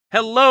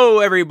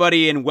Hello,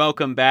 everybody, and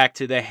welcome back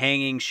to the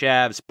Hanging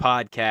Shavs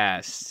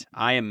podcast.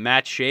 I am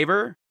Matt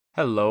Shaver.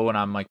 Hello, and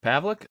I'm Mike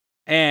Pavlik.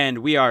 And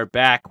we are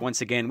back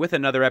once again with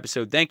another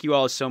episode. Thank you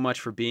all so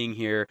much for being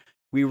here.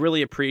 We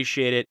really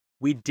appreciate it.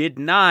 We did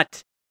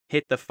not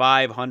hit the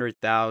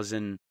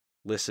 500,000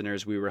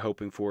 listeners we were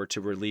hoping for to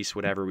release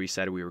whatever we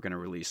said we were going to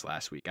release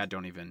last week. I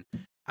don't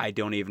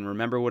even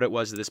remember what it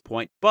was at this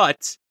point.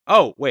 But,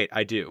 oh, wait,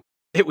 I do.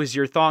 It was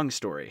your thong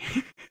story.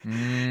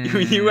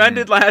 You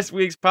ended last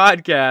week's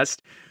podcast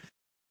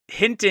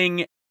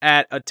hinting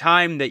at a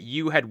time that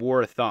you had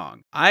wore a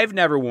thong. I've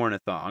never worn a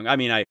thong. I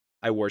mean, I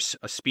wore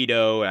a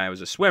Speedo and I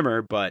was a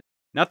swimmer, but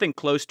nothing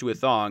close to a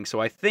thong.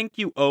 So I think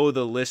you owe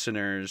the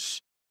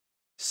listeners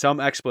some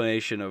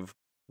explanation of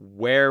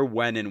where,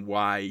 when, and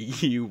why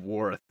you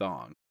wore a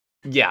thong.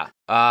 Yeah,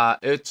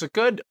 it's a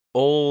good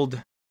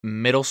old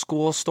middle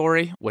school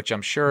story, which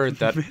I'm sure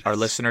that our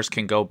listeners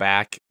can go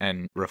back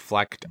and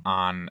reflect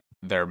on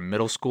their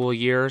middle school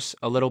years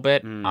a little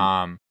bit,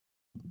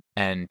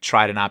 and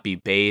try to not be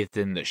bathed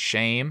in the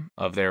shame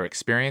of their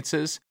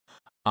experiences.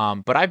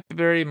 But I've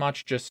very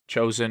much just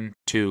chosen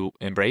to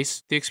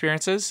embrace the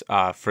experiences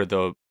for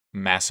the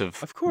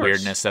massive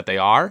weirdness that they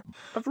are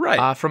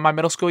from my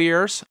middle school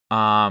years.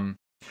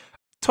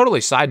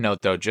 Totally side note,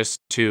 though, just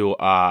to...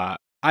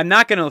 I'm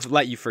not going to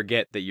let you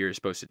forget that you're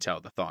supposed to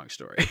tell the thong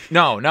story.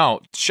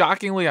 No.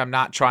 Shockingly, I'm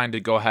not trying to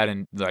go ahead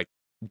and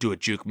do a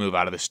juke move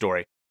out of the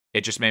story.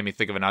 It just made me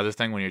think of another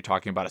thing when you're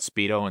talking about a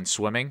Speedo and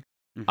swimming.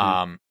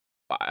 Mm-hmm.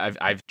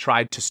 I've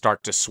tried to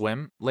start to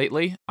swim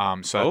lately. So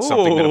that's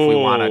something that if we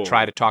want to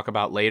try to talk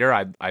about later,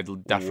 I'd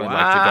definitely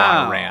like to go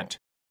on a rant.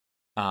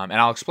 And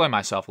I'll explain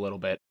myself a little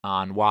bit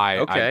on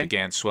why I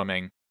began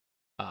swimming,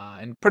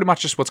 and pretty much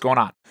just what's going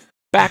on.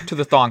 Back to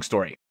the thong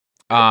story.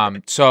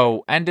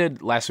 So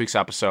ended last week's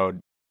episode,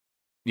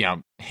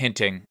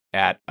 hinting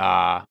at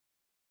a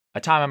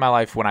time in my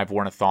life when I've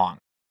worn a thong.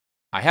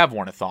 I have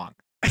worn a thong.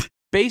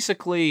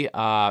 Basically,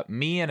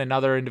 me and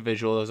another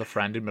individual, that was a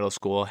friend in middle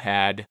school,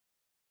 had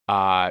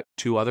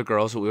two other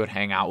girls that we would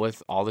hang out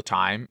with all the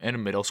time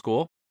in middle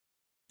school.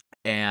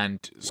 And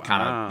it's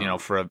kind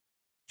of, for a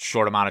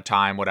short amount of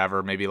time,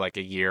 whatever, maybe like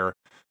a year,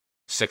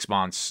 6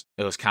 months,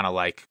 it was kind of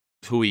like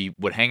who we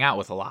would hang out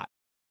with a lot.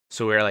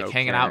 So we were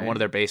hanging out in one of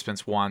their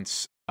basements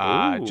once,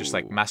 just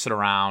messing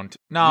around.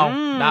 No,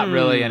 not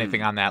really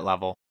anything on that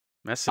level.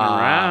 Messing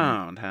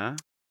around, huh?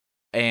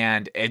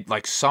 And it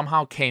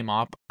somehow came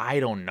up.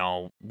 I don't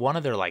know. One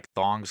of their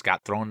thongs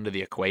got thrown into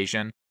the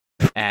equation.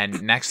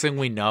 And next thing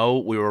we know,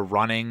 we were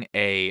running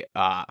a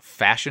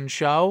fashion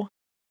show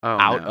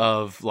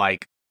of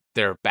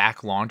their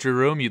back laundry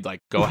room. You'd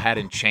go ahead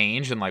and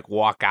change and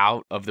walk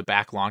out of the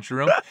back laundry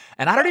room.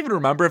 And I don't even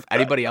remember if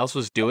anybody else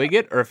was doing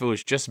it or if it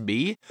was just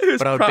me.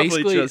 But I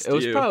would it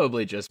was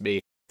probably just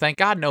me. Thank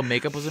God no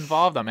makeup was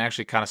involved. I'm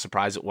actually kind of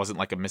surprised it wasn't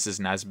like a Mrs.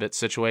 Nesbitt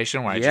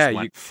situation where I just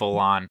went full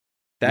on.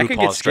 That could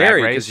get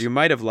scary because you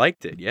might have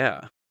liked it.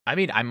 Yeah. I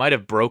mean, I might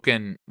have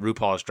broken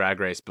RuPaul's Drag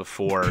Race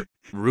before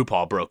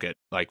RuPaul broke it.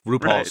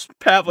 RuPaul's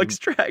Pavlik's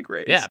Drag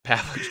Race. Yeah,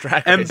 Pavlik's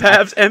Drag Race.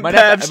 Pav's Drag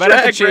Race. I might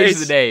have to change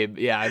the name.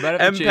 Yeah, I might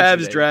have to change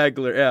Pav's Drag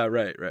Race. Yeah,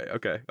 right.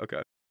 Okay.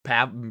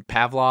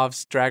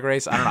 Pavlov's Drag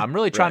Race. I don't know. I'm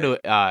really trying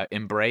to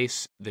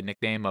embrace the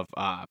nickname of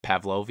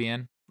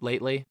Pavlovian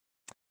lately.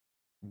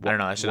 I don't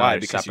know. That's why?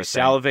 Because you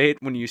salivate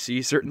when you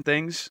see certain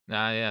things?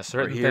 Yeah,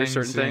 certain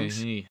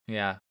things.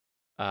 Yeah.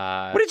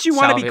 What did you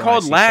want to be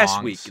called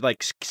last week?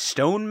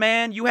 Stone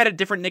Man? You had a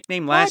different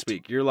nickname last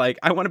week. You're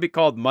I want to be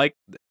called Mike,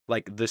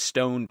 the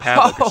Stone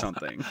Pavlik or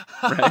something,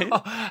 right?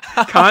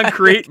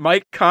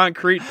 Mike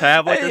Concrete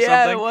Pavlik or something.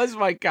 Yeah, it was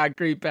Mike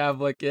Concrete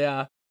Pavlik.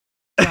 Yeah.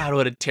 God,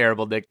 what a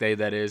terrible nickname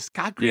that is.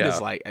 Concrete is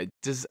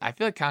I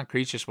feel like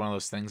concrete's just one of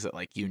those things that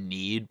you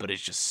need, but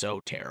it's just so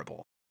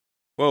terrible.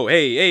 Whoa,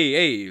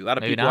 hey! A lot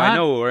of people I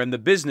know are in the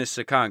business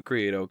of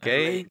concrete.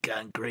 Okay,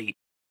 concrete.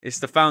 It's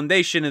the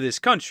foundation of this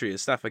country.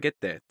 Let's not forget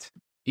that.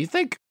 You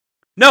think?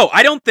 No,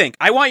 I don't think.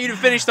 I want you to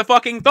finish the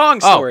fucking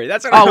thong story.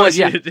 That's what I want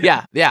you to do.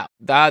 Yeah.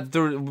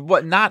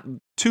 Not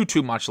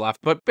too much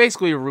left, but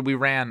basically we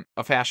ran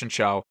a fashion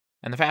show,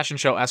 and the fashion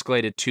show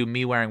escalated to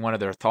me wearing one of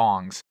their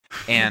thongs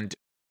and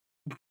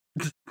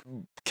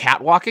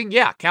catwalking.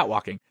 Yeah,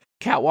 catwalking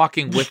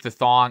with the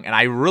thong, and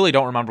I really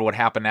don't remember what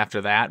happened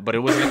after that, but it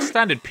was an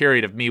extended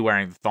period of me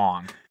wearing the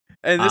thong.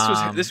 And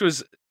this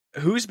was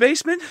whose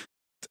basement?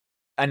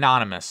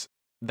 Anonymous.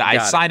 I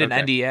signed an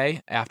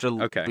NDA after,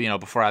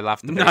 before I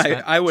left the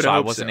basement. I would so I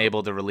wasn't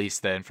able to release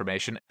the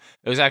information.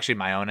 It was actually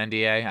my own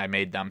NDA. I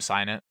made them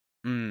sign it.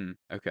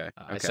 Okay.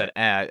 I said,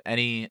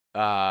 any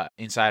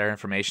insider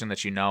information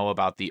that you know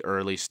about the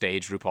early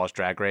stage RuPaul's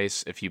Drag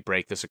Race, if you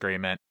break this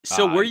agreement,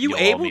 so were you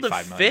able to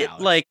fit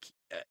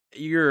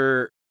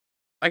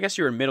I guess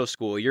you were in middle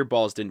school. Your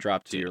balls didn't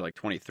drop till you're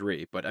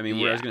 23. But I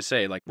mean, what I was gonna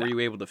say, were you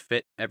able to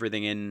fit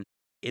everything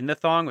in the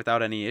thong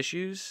without any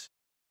issues?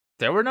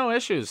 There were no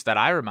issues that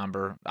I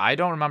remember. I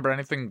don't remember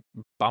anything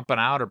bumping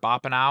out or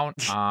bopping out.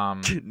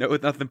 No,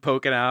 nothing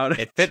poking out.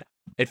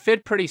 It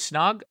fit pretty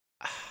snug.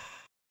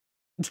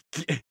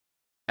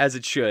 As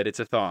it should.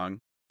 It's a thong.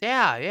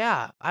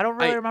 Yeah. I don't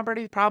really remember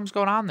any problems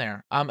going on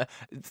there.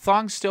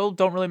 Thongs still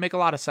don't really make a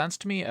lot of sense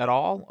to me at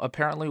all.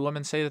 Apparently,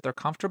 women say that they're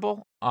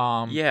comfortable.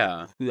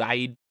 Yeah.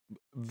 I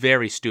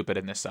very stupid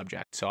in this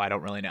subject, so I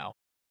don't really know.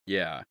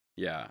 Yeah.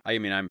 I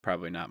mean, I'm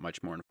probably not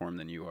much more informed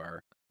than you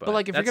are. But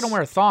like, if you're gonna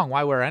wear a thong,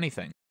 why wear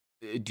anything?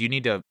 Do you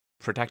need to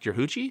protect your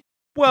hoochie?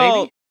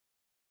 Well,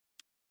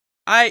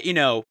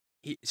 maybe?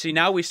 See,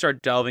 now we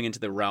start delving into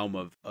the realm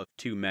of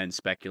two men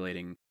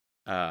speculating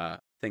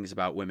things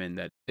about women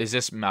that is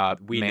this we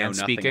know nothing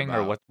speaking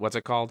about. Or what's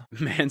it called?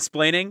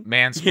 Mansplaining.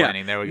 Yeah.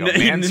 There we go.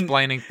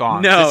 Mansplaining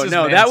thongs. No,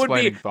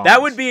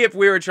 that would be if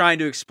we were trying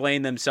to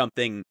explain them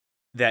something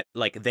that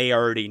like they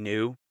already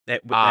knew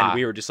and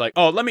we were just like,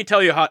 oh, let me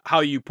tell you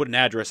how you put an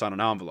address on an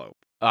envelope.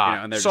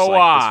 And they're just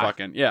like,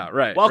 this fucking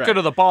right. Welcome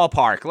to the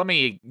ballpark. Let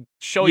me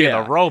show you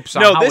the ropes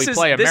on how we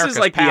play America's this is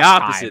like pastime. the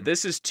opposite.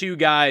 This is two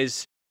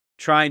guys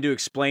trying to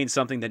explain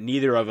something that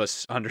neither of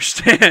us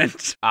understand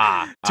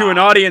to an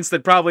audience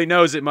that probably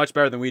knows it much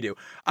better than we do.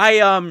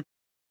 I'm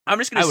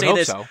just gonna say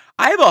this. So.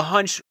 I have a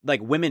hunch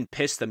like women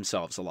piss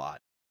themselves a lot.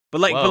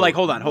 But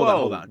hold on.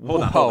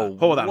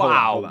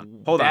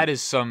 That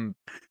is some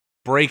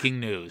breaking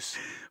news.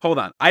 Hold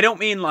on. I don't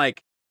mean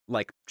like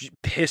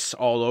piss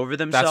all over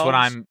themselves. That's what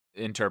I'm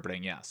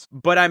interpreting, yes.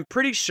 But I'm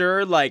pretty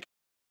sure like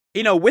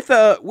with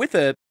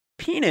a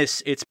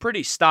penis, it's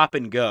pretty stop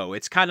and go.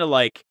 It's kind of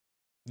like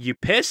you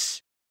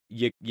piss,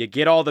 you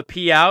get all the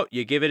pee out,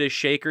 you give it a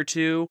shake or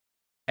two,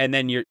 and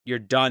then you're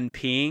done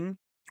peeing.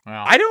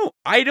 Well,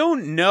 I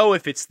don't know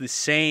if it's the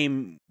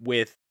same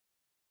with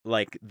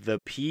like the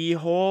pee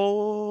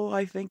hole,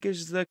 I think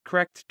is the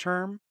correct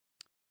term.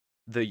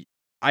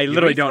 I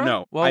literally don't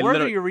know. Well, where's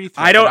the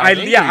urethra?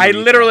 I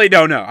literally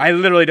don't know. I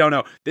literally don't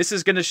know. This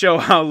is going to show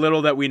how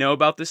little that we know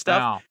about this stuff.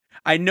 Wow.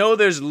 I know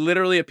there's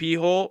literally a pee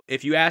hole.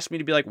 If you ask me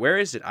to be like, where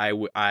is it?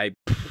 I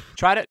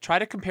try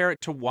to compare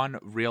it to one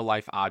real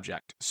life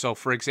object. So,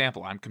 for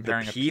example, I'm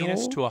comparing a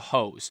penis to a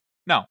hose.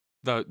 No,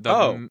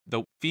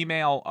 the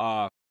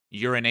female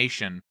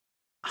urination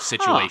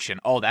situation.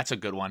 Oh, that's a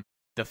good one.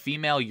 The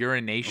female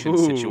urination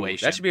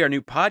situation. That should be our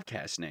new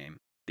podcast name.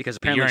 Because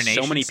apparently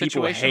so many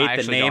people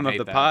hate the name of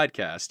the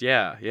podcast.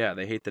 Yeah,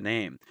 they hate the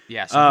name.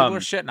 Yeah, some people are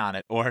shitting on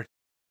it or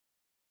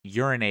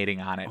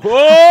urinating on it. Whoa,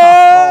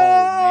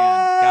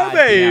 man. God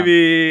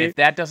baby. Damn. If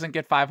that doesn't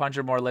get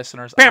 500 more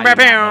listeners, I do not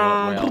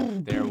know it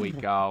will. There we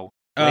go.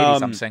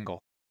 Ladies, I'm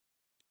single.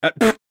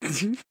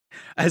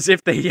 As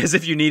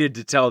if you needed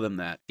to tell them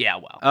that. Yeah,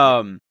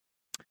 well.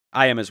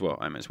 I am as well.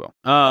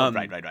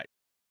 Right.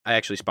 I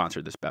actually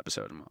sponsored this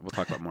episode, and we'll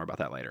talk about more about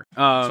that later.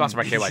 Sponsored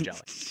by KY Jelly.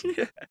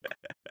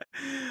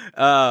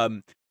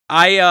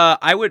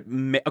 I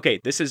would. Okay,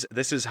 this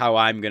is how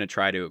I'm gonna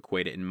try to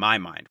equate it in my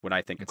mind. What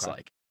I think it's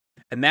like.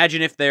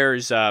 Imagine if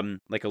there's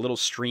like a little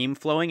stream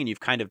flowing, and you've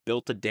kind of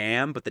built a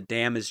dam, but the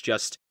dam is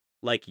just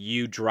like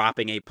you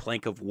dropping a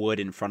plank of wood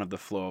in front of the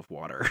flow of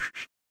water.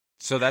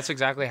 So that's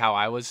exactly how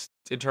I was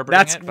interpreting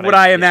it. That's what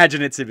I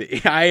imagine it to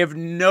be. I have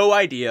no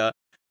idea.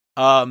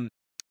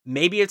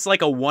 Maybe it's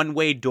like a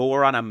one-way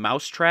door on a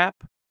mousetrap,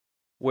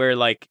 where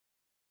like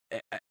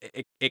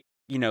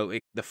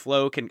the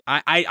flow can.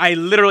 I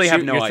literally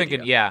have no idea. You're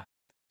thinking, yeah.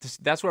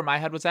 That's where my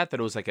head was at. That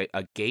it was like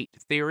a gate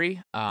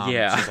theory.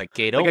 Yeah, so it's like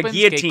gate like opens, a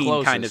guillotine gate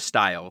closes. kind of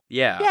style.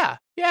 Yeah.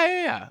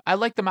 I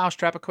like the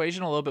mousetrap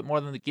equation a little bit more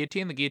than the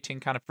guillotine. The guillotine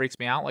kind of freaks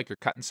me out, like you're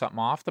cutting something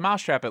off. The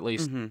mousetrap, at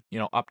least,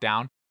 up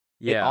down.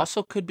 Yeah. It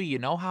also could be,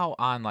 how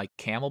on like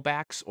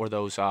camelbacks or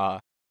those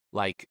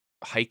like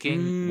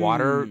hiking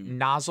water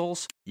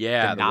nozzles.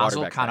 Yeah, the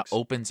nozzle kind of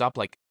opens up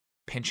like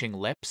pinching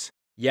lips.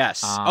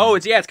 Yes.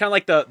 It's kind of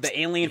like the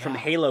alien from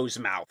Halo's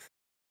mouth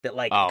that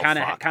like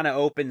kind of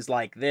opens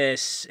like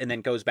this and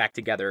then goes back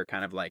together,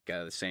 kind of like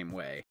the same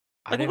way.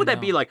 Like, what would that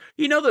be like?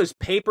 Those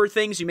paper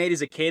things you made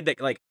as a kid that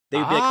like they'd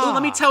be like, oh,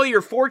 let me tell you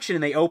your fortune,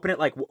 and they open it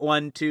like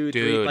 1, 2,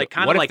 3, like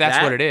kind of like that. What if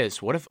that's what it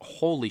is? What if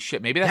holy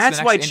shit? Maybe that's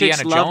the why next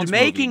Indiana Jones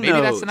movie. Maybe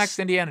those. That's the next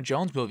Indiana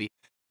Jones movie.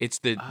 It's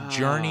the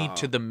journey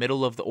to the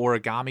middle of the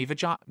origami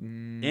vagina.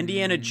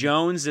 Indiana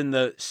Jones and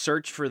the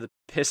search for the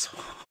piss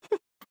hole.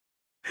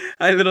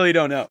 I literally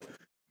don't know.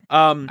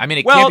 I mean,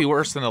 it can't be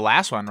worse than the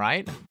last one,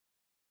 right?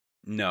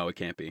 No, it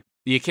can't be.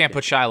 You can't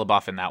put Shia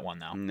LaBeouf in that one,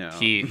 though. No,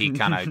 he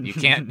kind of you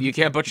can't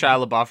put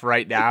Shia LaBeouf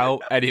right now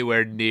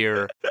anywhere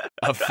near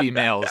a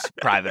female's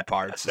private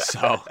parts.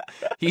 So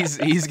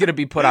he's gonna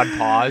be put on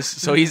pause.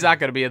 So he's not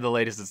gonna be in the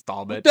latest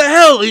installment. What the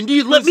hell,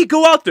 Indy? Let me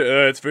go out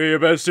there. It's for your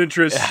best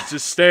interest to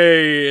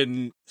stay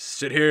and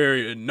sit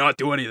here and not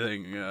do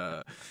anything.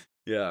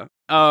 Yeah.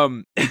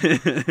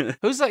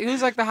 Who's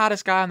like the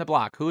hottest guy on the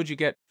block? Who would you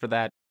get for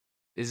that?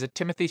 Is it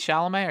Timothée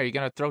Chalamet? Are you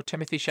going to throw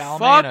Timothée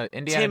Chalamet in an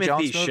Indiana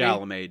Jones movie? Timothée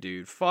Chalamet,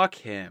 dude. Fuck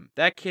him.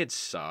 That kid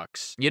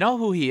sucks. You know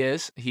who he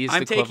is?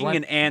 I'm taking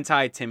an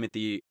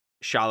anti-Timothée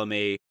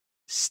Chalamet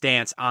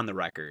stance on the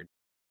record.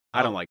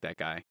 I don't like that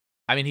guy.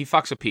 I mean, he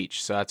fucks a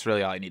peach, so that's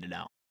really all I need to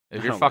know.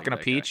 If you're fucking a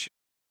peach,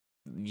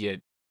 you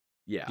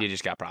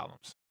just got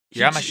problems.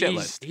 You're on my shit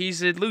list.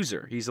 He's a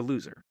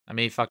loser. I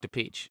mean, he fucked a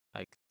peach.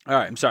 Like, all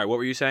right, I'm sorry. What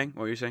were you saying?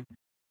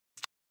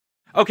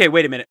 Okay,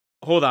 wait a minute.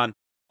 Hold on.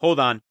 hold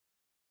on.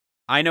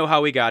 I know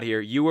how we got here.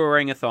 You were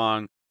wearing a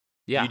thong.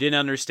 Yeah. You didn't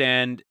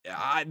understand.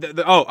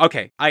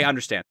 Okay. I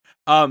understand.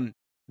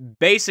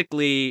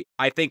 Basically,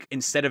 I think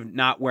instead of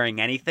not wearing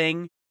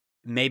anything,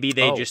 maybe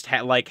they just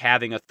like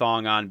having a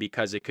thong on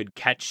because it could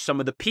catch some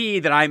of the pee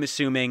that I'm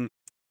assuming.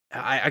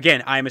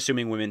 I'm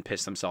assuming women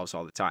piss themselves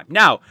all the time.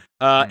 Now,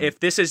 if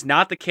this is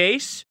not the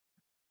case,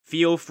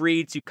 feel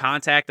free to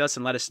contact us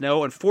and let us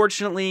know.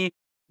 Unfortunately,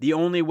 the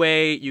only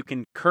way you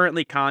can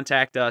currently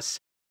contact us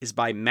is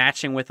by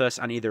matching with us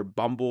on either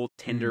Bumble,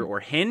 Tinder, or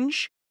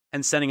Hinge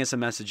and sending us a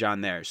message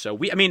on there. So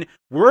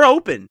we're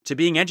open to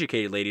being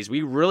educated, ladies.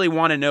 We really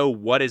want to know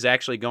what is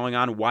actually going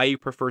on, why you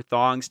prefer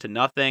thongs to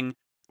nothing,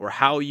 or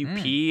how you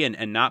pee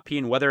and not pee,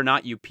 and whether or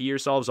not you pee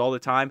yourselves all the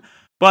time.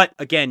 But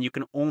again, you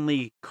can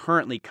only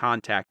currently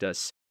contact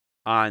us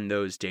on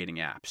those dating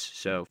apps.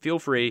 So feel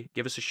free,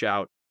 give us a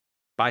shout,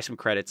 buy some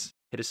credits,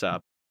 hit us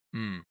up.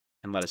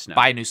 And let us know.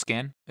 Buy a new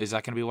skin. Is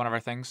that going to be one of our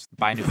things?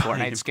 Buy a new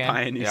Fortnite skin?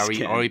 Buy a new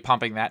skin. Are we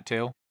pumping that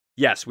too?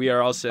 Yes, we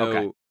are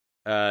also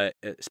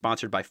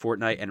sponsored by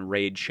Fortnite and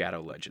Raid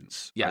Shadow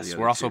Legends. Yes,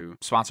 we're also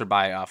sponsored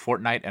by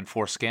Fortnite and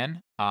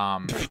Foreskin.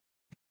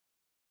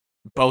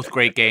 Both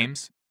great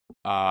games.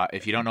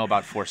 If you don't know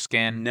about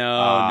Foreskin,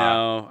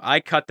 no,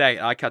 I cut that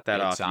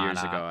off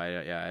years ago.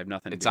 I have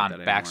nothing. It's on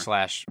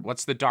 /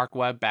 what's the dark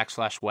web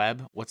 /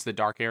 web? What's the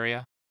dark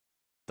area?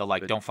 The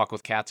don't fuck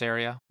with cats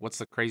area. What's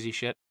the crazy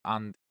shit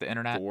on the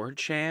internet?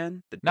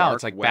 4chan. No,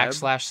 it's like web?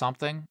 /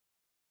 something.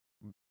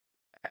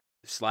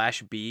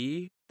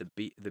 /B.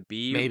 The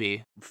B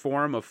maybe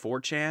forum of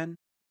 4chan.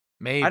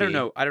 Maybe I don't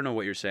know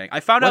what you're saying. I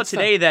found out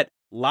today that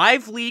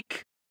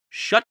LiveLeak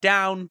shut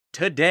down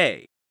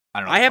today.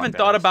 I haven't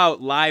thought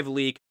about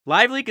LiveLeak.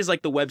 LiveLeak is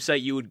like the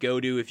website you would go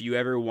to if you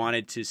ever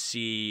wanted to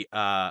see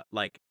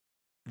like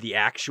the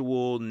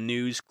actual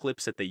news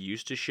clips that they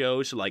used to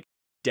show. So like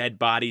dead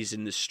bodies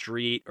in the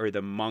street, or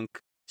the monk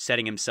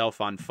setting himself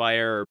on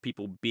fire, or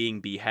people being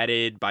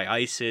beheaded by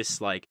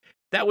ISIS. Like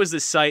that was the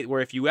site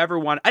where if you ever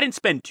I didn't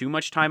spend too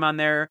much time on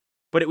there,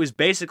 but it was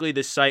basically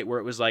the site where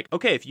it was like,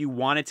 okay, if you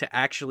wanted to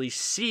actually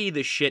see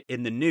the shit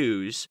in the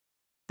news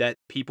that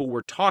people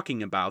were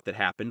talking about that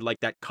happened,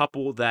 like that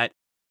couple that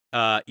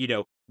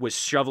was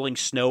shoveling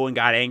snow and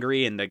got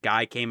angry, and the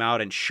guy came out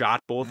and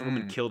shot both of them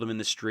and killed them in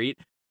the street.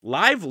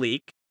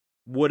 LiveLeak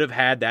would have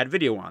had that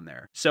video on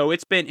there. So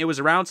it was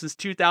around since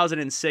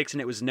 2006,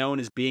 and it was known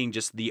as being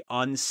just the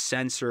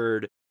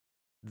uncensored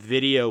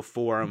video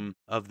forum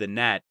of the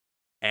net.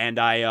 And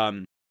I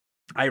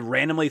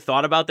randomly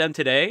thought about them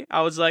today.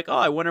 I was like, oh,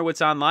 I wonder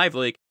what's on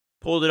LiveLeak.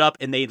 Pulled it up,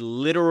 and they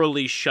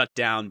literally shut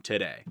down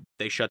today.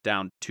 They shut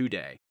down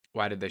today.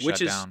 Why did they shut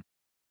down?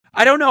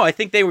 I don't know. I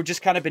think they were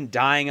just kind of been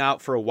dying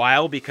out for a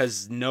while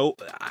because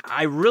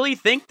I really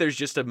think there's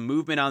just a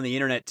movement on the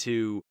internet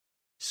to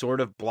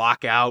sort of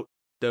block out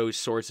those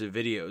sorts of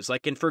videos.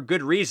 Like, and for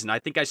good reason. I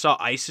think I saw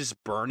ISIS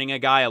burning a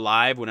guy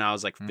alive when I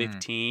was like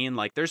 15.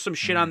 Like, there's some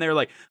shit on there.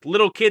 Like,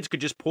 little kids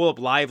could just pull up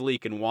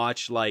LiveLeak and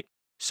watch like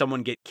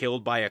someone get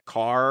killed by a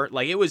car.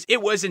 Like,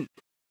 it wasn't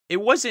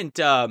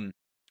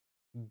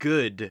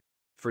good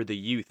for the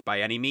youth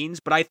by any means,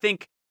 but I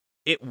think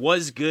it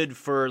was good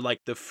for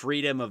like the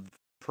freedom of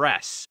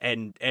press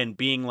and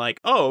being like,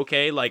 oh,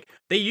 okay, like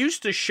they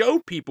used to show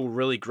people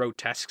really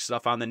grotesque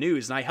stuff on the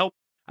news, and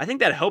I think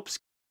that helps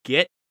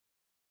get,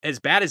 as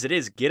bad as it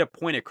is, get a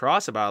point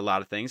across about a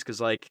lot of things. Because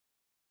like,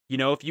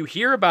 if you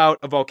hear about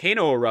a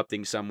volcano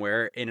erupting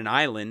somewhere in an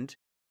island,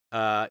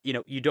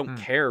 you don't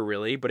care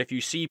really, but if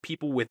you see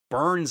people with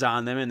burns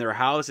on them and their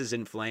house is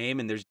in flame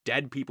and there's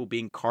dead people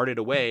being carted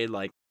away,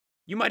 like,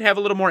 you might have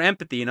a little more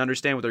empathy and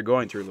understand what they're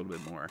going through a little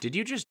bit more. Did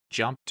you just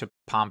jump to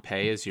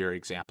Pompeii as your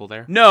example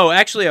there? No,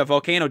 actually, a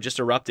volcano just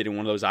erupted in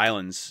one of those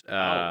islands, in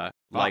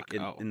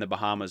the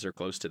Bahamas or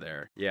close to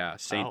there. Yeah,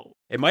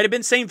 It might have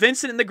been St.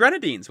 Vincent and the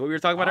Grenadines, what we were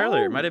talking about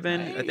earlier. It might have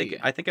been. Hey.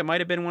 I think it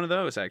might have been one of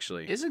those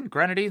actually. Isn't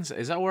Grenadines?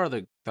 Is that where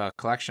the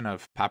collection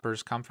of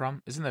peppers come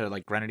from? Isn't there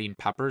like grenadine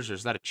peppers, or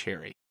is that a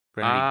cherry?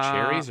 Grenadine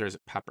cherries, or is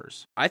it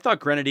peppers? I thought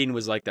grenadine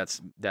was like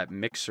that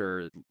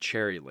mixer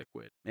cherry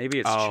liquid. Maybe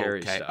it's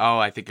cherry stuff. Oh,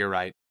 I think you're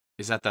right.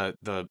 Is that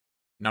the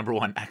number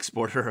one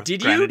exporter of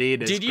grenadine?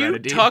 Did you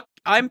tuck?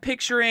 I'm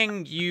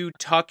picturing you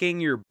tucking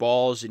your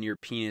balls and your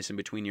penis in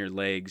between your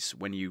legs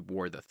when you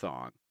wore the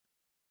thong.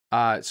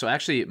 So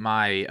actually,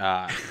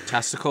 my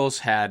testicles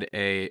had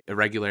a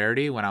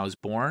irregularity when I was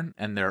born,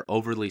 and they're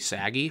overly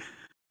saggy.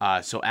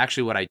 So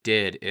actually, what I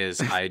did is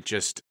I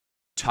just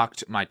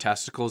tucked my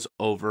testicles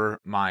over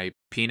my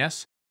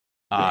penis,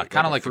 kind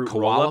of like a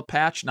koala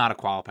patch, not a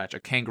koala patch,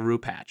 a kangaroo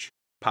patch.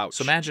 Pouch.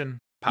 So imagine,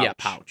 pouch. Yeah,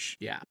 pouch.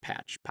 Yeah,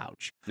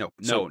 pouch.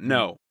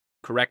 No.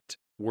 Correct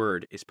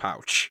word is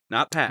pouch,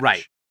 not patch.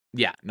 Right.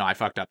 Yeah. No, I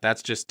fucked up.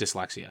 That's just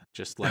dyslexia.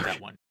 Just let that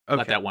one. Okay.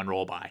 Let that one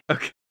roll by.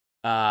 Okay.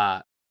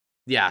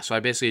 Yeah. So I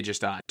basically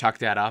just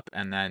tucked that up,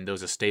 and then there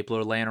was a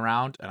stapler laying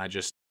around, and I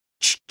just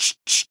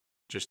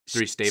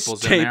 3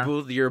 staples in there.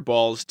 Stapled your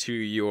balls to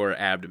your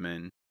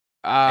abdomen.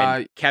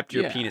 And kept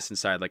your penis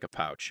inside like a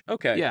pouch.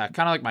 Okay. Yeah,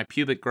 kind of like my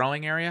pubic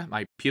growing area,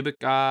 my pubic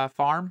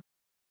farm.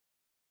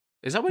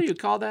 Is that what you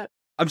call that?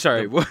 I'm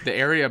sorry. The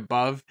area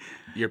above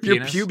your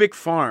penis. Your pubic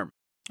farm.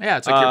 Yeah,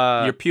 it's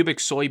like your pubic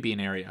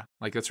soybean area.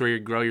 Like that's where you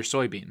grow your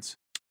soybeans.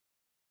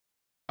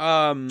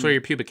 That's where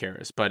your pubic hair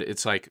is, but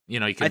it's like, you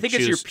can I think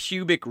choose... it's your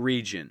pubic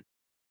region.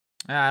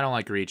 I don't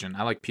like region.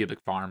 I like pubic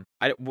farm.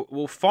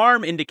 Well,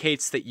 farm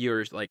indicates that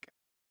you're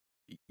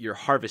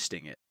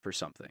harvesting it for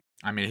something.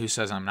 I mean, who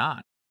says I'm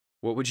not?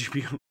 What would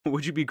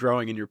you be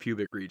growing in your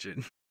pubic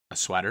region? A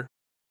sweater.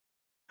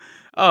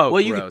 Oh,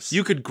 well, gross.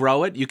 you could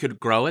grow it. You could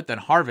grow it, then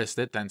harvest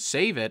it, then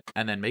save it,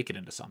 and then make it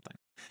into something.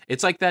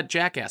 It's like that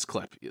Jackass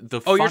clip. You're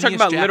talking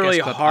about literally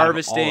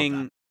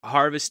harvesting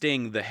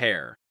the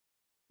hair.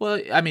 Well,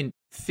 I mean,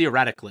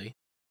 theoretically.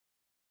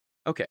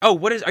 Okay. Oh,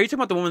 are you talking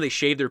about the one where they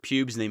shaved their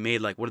pubes and they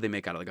made what did they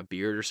make out of, like a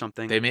beard or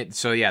something? They made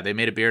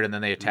a beard and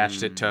then they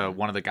attached it to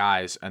one of the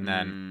guys and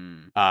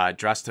then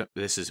dressed him.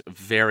 This is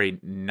very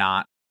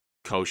not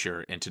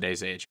kosher in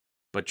today's age,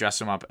 but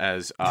dressed him up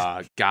as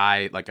a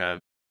guy, like a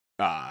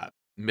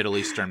Middle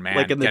Eastern man,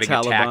 like in the getting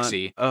Taliban. A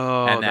taxi,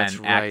 oh, and that's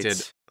then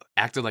right.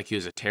 acted like he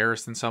was a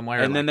terrorist in some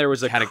way. And then there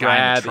was a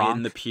crab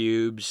in the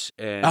pubes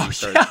and he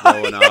started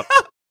throwing up.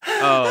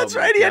 Oh, that's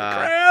right. He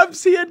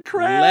had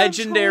crabs.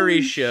 Legendary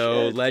Holy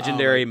show, shit.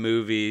 legendary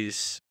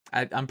movies.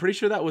 I'm pretty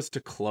sure that was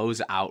to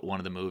close out one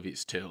of the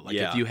movies too. Like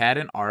Yeah. if you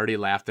hadn't already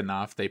laughed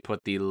enough, they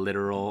put the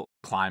literal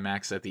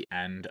climax at the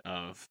end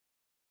of.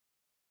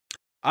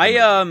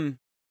 I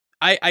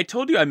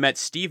told you I met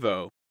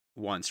Steve-O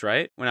once,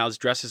 right? When I was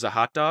dressed as a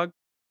hot dog.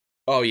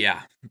 Oh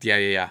yeah.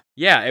 Yeah.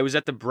 Yeah, it was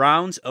at the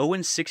Browns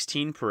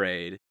 0-16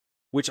 parade,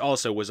 which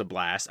also was a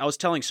blast. I was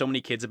telling so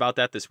many kids about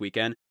that this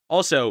weekend.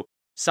 Also,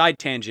 side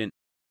tangent,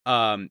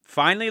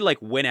 finally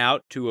went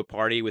out to a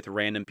party with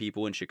random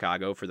people in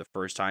Chicago for the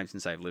first time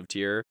since I've lived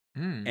here.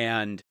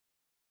 And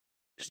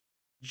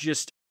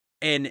just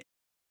a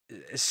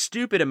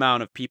stupid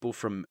amount of people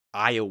from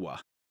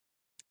Iowa.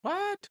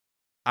 What?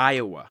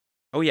 Iowa.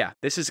 Oh yeah,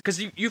 this is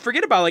because you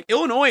forget about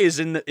Illinois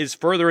is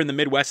further in the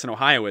Midwest than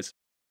Ohio is.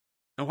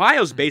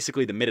 Ohio's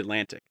basically the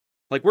Mid-Atlantic.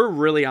 We're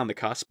really on the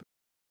cusp.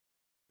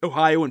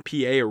 Ohio and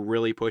PA are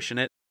really pushing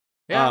it.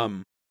 Yeah.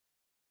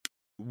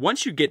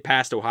 Once you get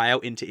past Ohio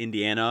into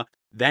Indiana,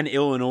 then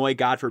Illinois,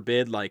 God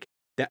forbid,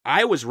 that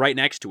Iowa's right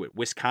next to it.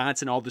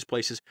 Wisconsin, all those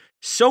places.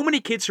 So many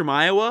kids from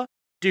Iowa,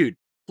 dude,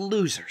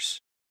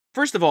 losers.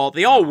 First of all,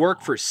 they all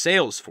work for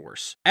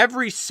Salesforce.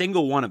 Every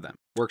single one of them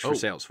works for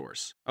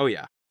Salesforce. Oh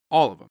yeah,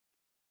 all of them.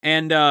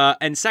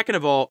 And second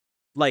of all,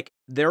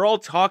 they're all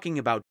talking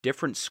about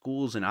different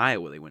schools in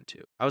Iowa they went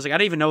to. I was like, I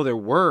didn't even know there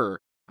were.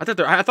 I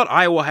thought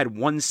Iowa had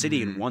one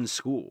city and one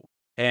school.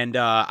 And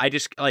I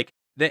just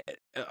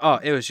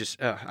it was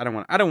just I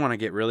don't want to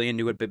get really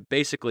into it, but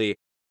basically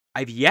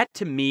I've yet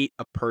to meet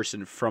a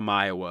person from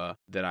Iowa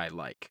that I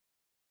like.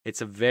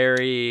 It's a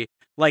very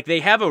they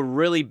have a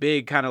really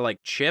big kind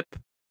of chip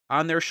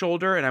on their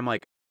shoulder, and I'm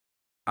like,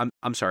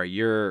 I'm sorry,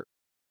 you're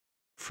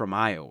from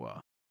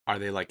Iowa. Are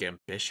they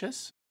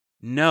ambitious?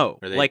 No,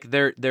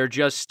 they're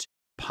just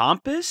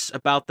pompous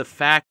about the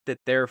fact that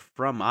they're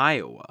from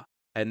Iowa,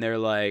 and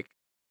they're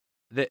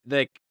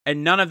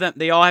and none of them,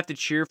 they all have to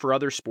cheer for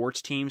other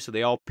sports teams, so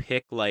they all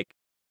pick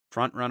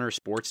front runner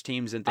sports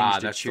teams and things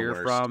to cheer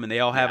from, and they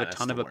all have a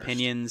ton of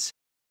opinions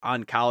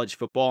on college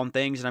football and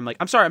things, and I'm like,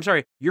 I'm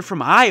sorry, you're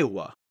from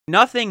Iowa.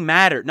 Nothing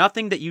matters.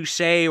 Nothing that you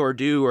say or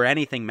do or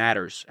anything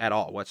matters at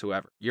all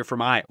whatsoever. You're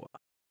from Iowa.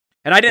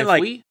 And I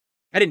didn't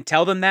I didn't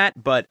tell them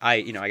that, but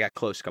I got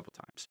close a couple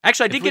times.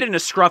 Actually, I did get in a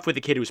scruff with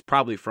a kid who was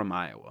probably from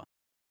Iowa.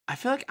 I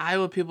feel like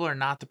Iowa people are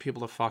not the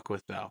people to fuck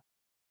with, though.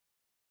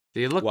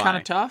 They look kind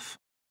of tough.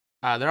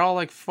 They're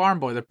all farm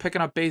boy. They're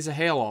picking up bays of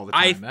hail all the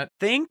time. I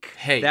think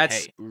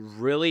that's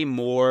really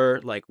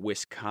more like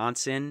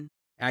Wisconsin.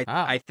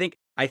 I think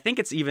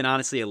it's even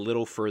honestly a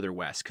little further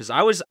west, because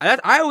I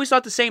always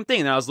thought the same thing.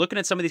 And I was looking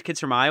at some of these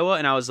kids from Iowa,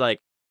 and I was like,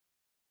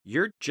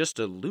 you're just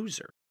a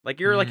loser.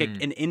 You're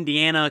an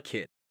Indiana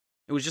kid.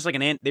 It was just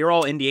they were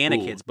all Indiana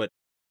kids, but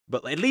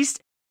at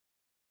least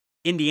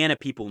Indiana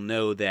people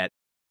know that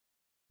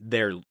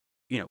they're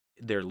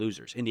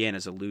losers.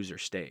 Indiana's a loser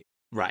state.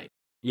 Right.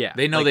 Yeah.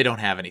 They know they don't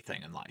have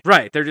anything in life.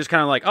 Right. They're just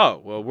kind of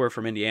oh, well, we're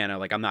from Indiana.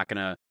 I'm not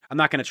gonna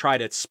try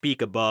to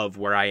speak above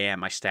where I am,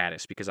 my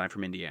status, because I'm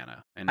from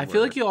Indiana. And I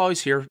feel like you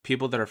always hear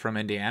people that are from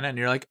Indiana, and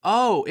you're like,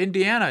 oh,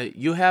 Indiana,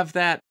 you have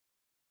that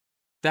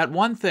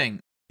one thing.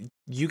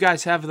 You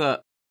guys have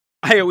the.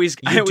 I always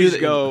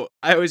go.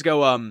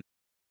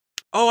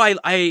 Oh,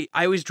 I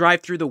always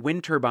drive through the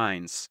wind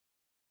turbines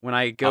when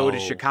I go to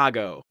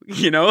Chicago.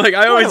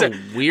 I always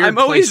weird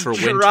place for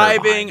wind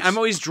turbines. I'm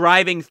always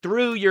driving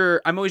through your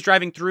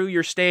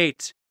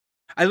state.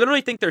 I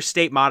literally think their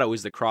state motto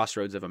is the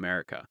Crossroads of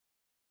America.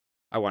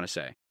 I want to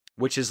say,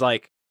 which is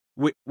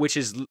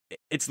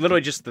it's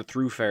literally just the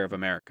thoroughfare of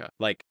America.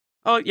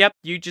 Oh, yep,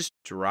 you just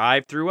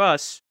drive through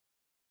us.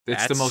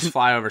 It's the most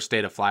flyover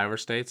state of flyover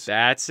states.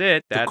 That's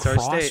it. That's our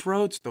state.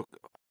 Crossroads.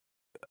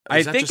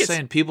 Is that just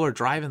saying people are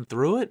driving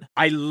through it?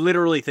 I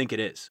literally think it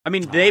is. I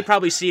mean, they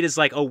probably see it as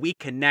we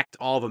connect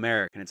all of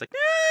America. And it's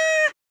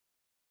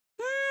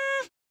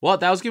Well,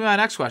 that was going to be my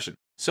next question.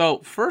 So,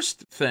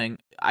 first thing,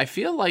 I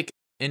feel like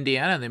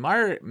Indiana, and they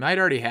might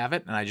already have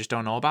it, and I just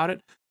don't know about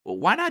it. Well,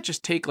 why not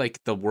just take like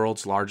the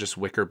world's largest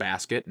wicker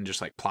basket and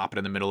just like plop it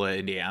in the middle of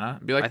Indiana?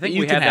 And be like, I think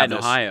you we can have that in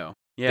this. Ohio.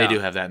 Yeah, they do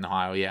have that in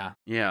Ohio. Yeah,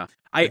 yeah.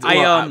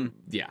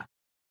 yeah.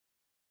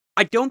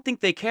 I don't think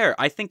they care.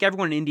 I think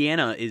everyone in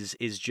Indiana is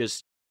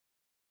just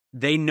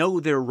they know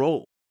their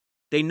role.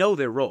 They know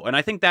their role, and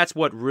I think that's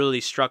what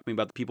really struck me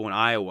about the people in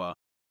Iowa.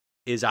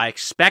 Is I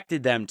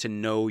expected them to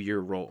know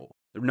your role,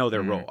 know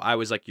their role. I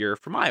was like, you're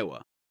from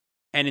Iowa.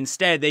 And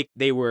instead,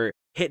 they were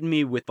hitting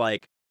me with,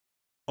 like,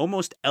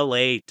 almost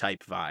LA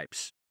type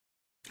vibes.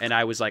 And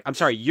I was like, I'm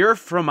sorry, you're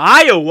from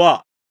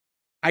Iowa.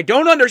 I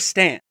don't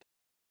understand.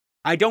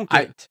 I don't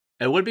get it.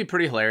 It would be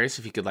pretty hilarious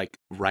if you could, like,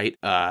 write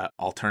a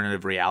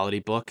alternative reality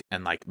book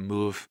and, like,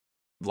 move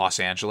Los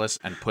Angeles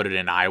and put it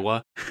in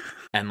Iowa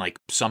and, like,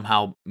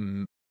 somehow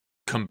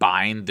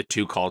combine the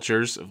two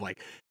cultures of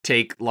like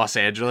take Los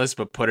Angeles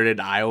but put it in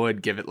Iowa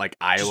and give it like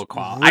Iowa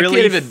quality. Really,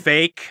 I can't even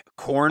fake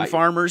corn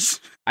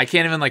farmers. I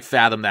can't even like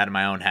fathom that in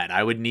my own head.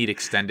 I would need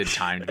extended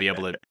time to be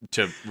able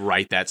to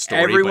write that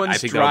story. Everyone's but I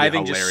think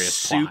driving that would be hilarious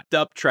just souped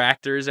up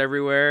tractors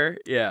everywhere.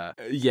 Yeah,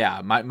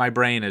 yeah. My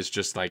brain is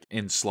just like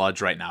in sludge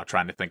right now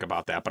trying to think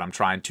about that. But I'm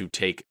trying to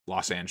take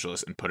Los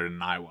Angeles and put it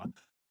in Iowa.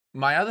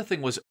 My other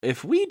thing was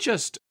if we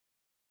just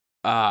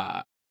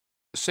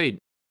say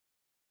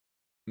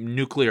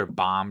nuclear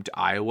bombed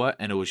Iowa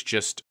and it was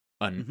just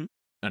an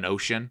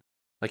ocean,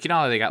 like, you know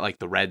how they got like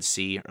the Red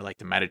Sea or like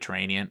the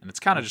Mediterranean and it's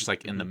kind of just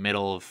like in the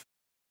middle of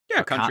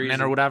a continent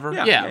or whatever.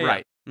 Yeah,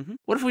 right.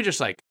 What if we just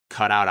like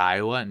cut out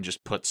Iowa and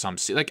just put some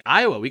sea, like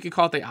Iowa, we could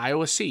call it the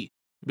Iowa Sea.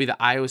 It'd be the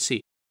Iowa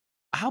Sea.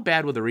 How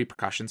bad would the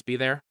repercussions be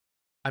there?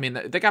 I mean,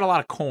 they got a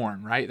lot of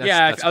corn, right?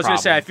 That's I was going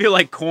to say, I feel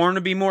like corn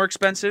would be more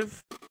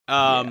expensive.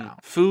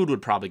 Food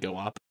would probably go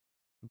up.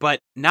 But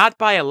not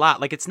by a lot.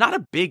 Like, it's not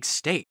a big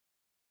state.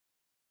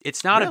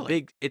 It's not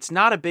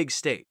a big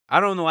state. I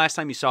don't know when the last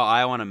time you saw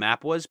Iowa on a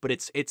map was, but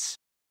it's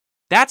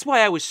that's why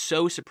I was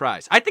so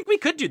surprised. I think we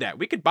could do that.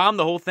 We could bomb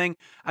the whole thing.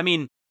 I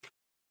mean,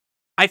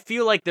 I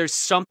feel like there's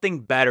something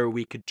better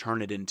we could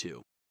turn it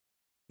into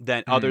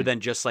than other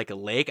than just like a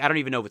lake. I don't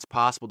even know if it's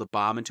possible to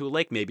bomb into a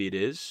lake. Maybe it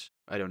is.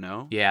 I don't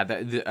know. Yeah,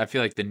 I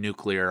feel like the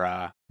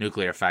nuclear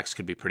effects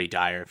could be pretty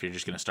dire if you're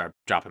just going to start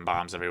dropping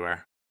bombs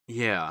everywhere.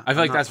 Yeah. I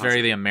feel like that's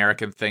very the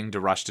American thing to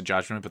rush to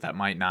judgment, but that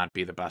might not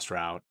be the best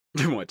route.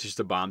 What, just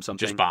to bomb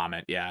something? Just bomb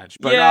it, yeah.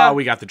 Oh,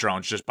 we got the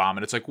drones, just bomb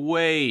it. It's like,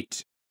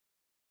 wait,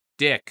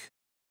 Dick,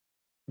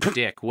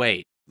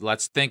 wait.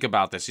 Let's think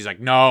about this. He's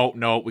like, no,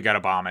 we got to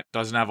bomb it.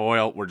 Doesn't have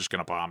oil. We're just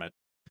going to bomb it.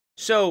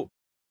 So,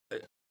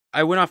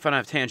 I went off on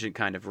a tangent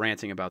kind of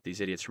ranting about these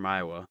idiots from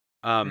Iowa.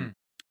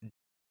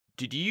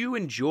 Did you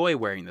enjoy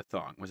wearing the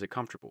thong? Was it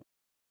comfortable?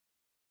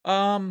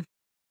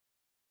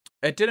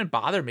 It didn't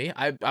bother me.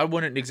 I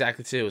wouldn't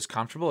exactly say it was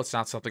comfortable. It's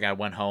not something I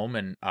went home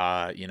and,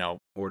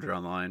 ordered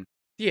online.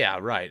 Yeah,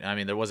 right. I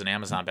mean, there wasn't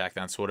Amazon back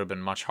then, so it would have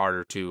been much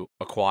harder to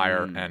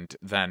acquire and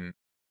then,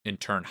 in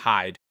turn,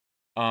 hide.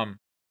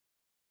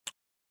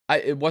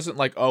 It wasn't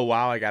like, oh,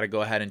 wow, I got to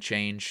go ahead and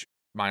change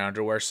my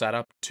underwear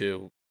setup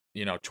to,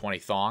 20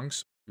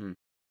 thongs.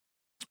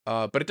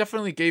 But it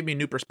definitely gave me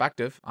new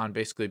perspective on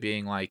basically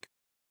being like,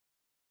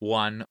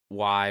 one,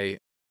 why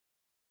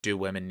do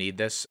women need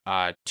this?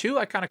 Two,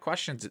 I kind of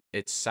questioned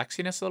its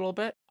sexiness a little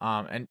bit.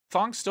 And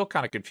thongs still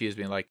kind of confuse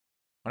me. Like,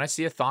 when I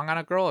see a thong on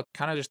a girl, it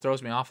kind of just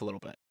throws me off a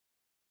little bit.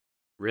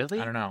 Really?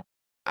 I don't know.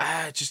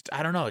 I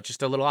don't know. It's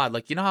just a little odd.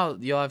 Like, you know how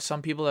you'll have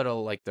some people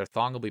that'll, like, their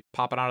thong will be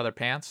popping out of their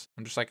pants?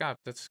 I'm just like,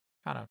 that's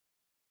kind of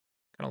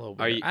a little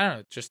weird. I don't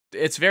know.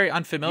 It's very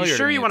unfamiliar. You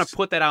sure to me. You want to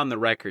put that on the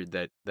record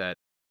that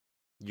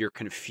you're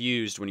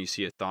confused when you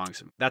see a thong?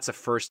 That's the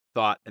first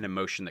thought and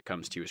emotion that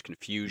comes to you is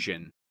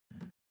confusion.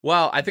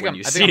 Well, I think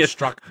I'm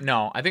struck.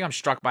 No, I think I'm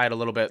struck by it a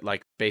little bit,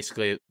 like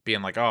basically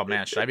being like, "Oh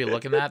man, should I be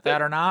looking at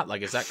that or not?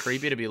 Like, is that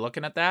creepy to be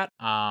looking at that?"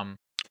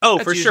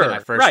 For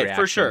sure, right?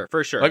 For sure.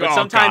 Like, but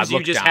sometimes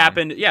you just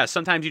happen.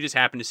 Sometimes you just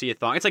happen to see a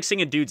thong. It's like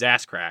seeing a dude's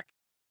ass crack.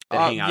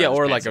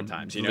 Or like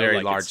sometimes, a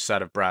very large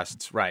set of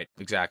breasts. Right,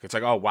 exactly. It's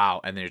like, oh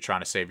wow, and then you're trying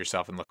to save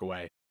yourself and look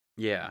away.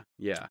 Yeah.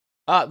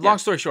 Long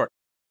story short,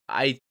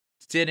 I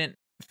didn't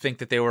think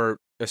that they were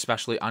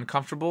especially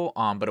uncomfortable,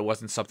 but it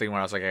wasn't something where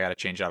I was like, I gotta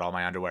change out all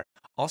my underwear.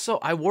 Also,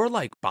 I wore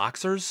like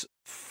boxers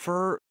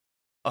for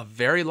a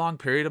very long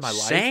period of my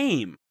life.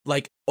 Same.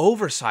 Like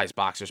oversized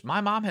boxers. My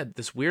mom had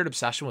this weird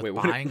obsession with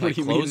buying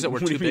clothes that were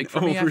too big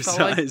for me.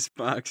 Oversized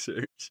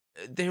boxers.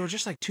 They were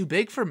just like too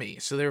big for me,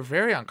 so they were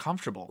very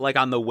uncomfortable. Like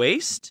on the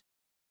waist?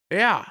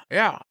 Yeah.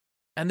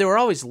 And they were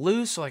always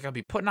loose, so like I'd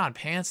be putting on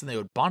pants and they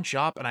would bunch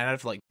up and I'd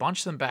have to like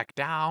bunch them back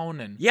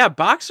down and yeah,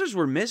 boxers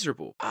were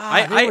miserable.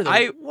 They were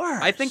the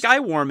worst. I think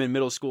I wore them in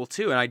middle school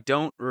too, and I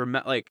don't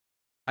remember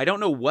I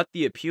don't know what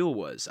the appeal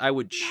was. I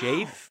would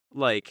chafe,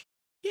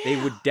 they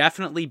would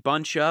definitely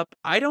bunch up.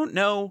 I don't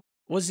know.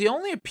 Was the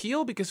only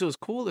appeal because it was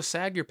cool to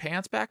sag your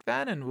pants back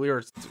then, and we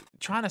were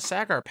trying to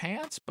sag our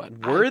pants? But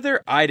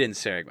I didn't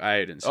sag.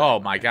 Oh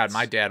my god,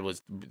 my dad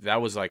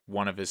that was like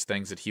one of his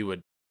things that he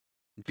would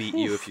beat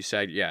you if you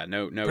sagged. Yeah,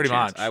 no pretty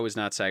chance. much. I was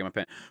not sagging my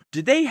pants.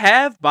 Did they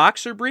have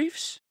boxer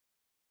briefs?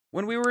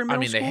 when we were in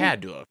middle school? they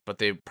had to have, but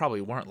they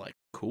probably weren't like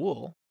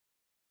cool.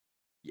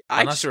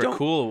 I Unless they were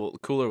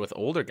cooler with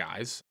older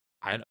guys.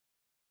 I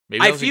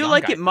feel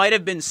like it might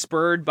have been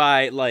spurred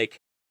by like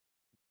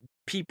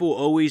people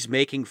always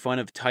making fun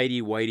of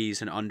tighty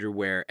whities and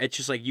underwear. It's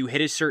just like you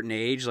hit a certain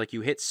age, like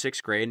you hit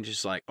 6th grade, and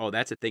just like, oh,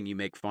 that's a thing you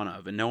make fun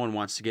of, and no one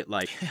wants to get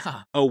like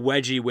a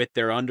wedgie with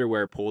their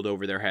underwear pulled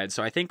over their head.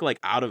 So I think like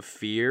out of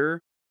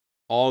fear,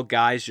 all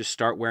guys just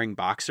start wearing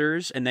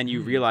boxers, and then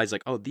you realize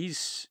like, oh,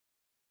 these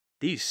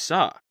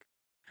suck.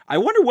 I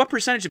wonder what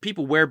percentage of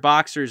people wear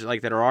boxers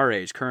like that are our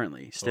age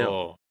currently still.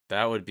 Oh,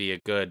 that would be a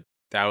good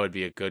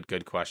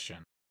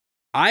question.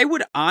 I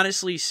would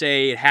honestly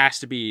say it has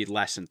to be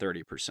less than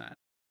 30%.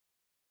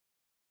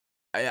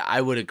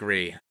 I would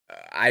agree.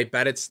 I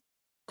bet it's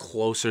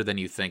closer than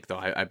you think, though.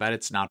 I bet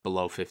it's not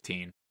below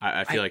 15.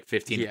 I feel like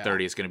 15 to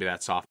 30 is going to be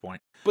that soft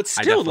point. But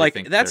still, like,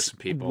 that's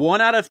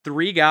 1 out of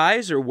 3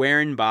 guys are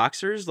wearing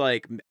boxers.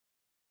 Like,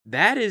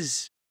 that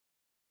is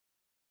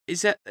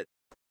that...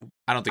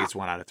 I don't think it's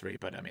 1 out of 3,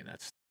 but I mean,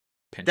 that's...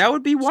 That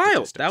would be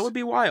wild. Statistics. That would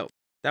be wild.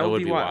 That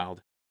would be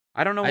wild.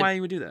 I don't know why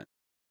you would do that.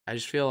 I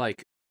just feel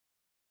like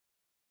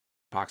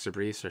boxer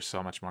briefs are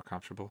so much more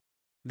comfortable.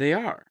 They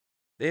are.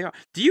 Do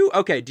you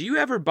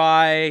ever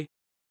buy...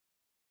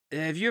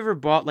 Have you ever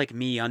bought, like,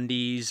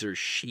 MeUndies or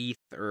Sheath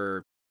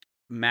or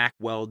Mack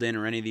Weldon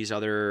or any of these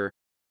other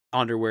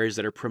underwears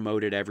that are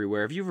promoted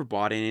everywhere? Have you ever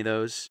bought any of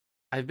those?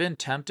 I've been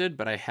tempted,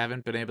 but I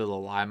haven't been able to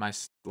lie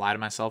to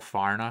myself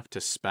far enough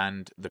to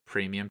spend the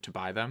premium to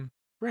buy them.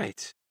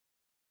 Right.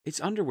 It's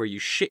underwear. You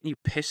shit and you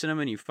piss in them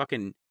and you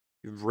fucking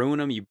ruin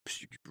them. You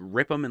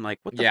rip them and like,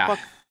 what the fuck?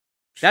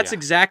 That's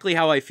exactly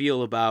how I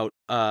feel about,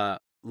 I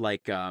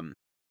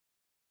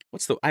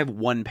have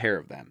 1 pair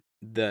of them.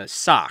 The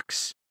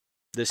socks.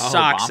 The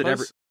socks that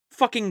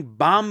fucking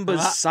Bombas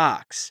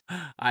socks.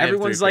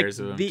 Everyone's have 3 pairs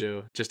of them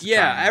too. Just to try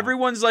them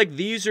everyone's like,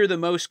 these are the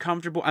most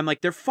comfortable. I'm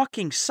like, they're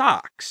fucking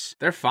socks.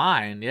 They're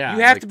fine, yeah.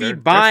 You have to be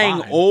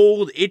buying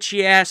old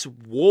itchy ass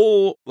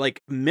wool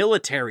like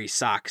military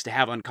socks to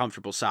have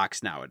uncomfortable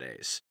socks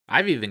nowadays.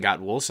 I've even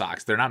got wool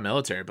socks. They're not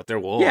military, but they're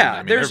wool. Yeah,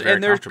 I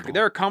mean,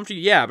 they're comfy.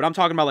 Yeah, but I'm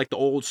talking about like the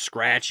old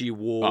scratchy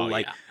wool.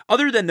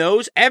 Other than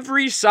those,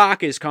 every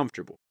sock is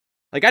comfortable.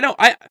 Like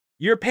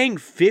you're paying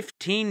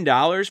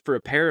 $15 for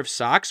a pair of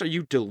socks? Are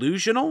you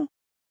delusional?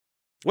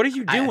 What are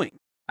you doing?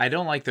 I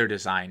don't like their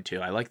design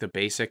too. I like the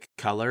basic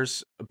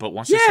colors, but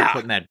once they start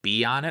putting that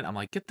B on it, I'm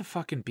like, get the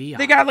fucking B on.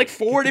 They got like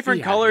 4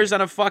 different colors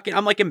on a fucking.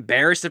 I'm like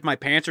embarrassed if my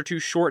pants are too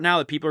short now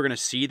that people are gonna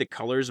see the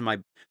colors of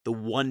the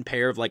 1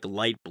 pair of like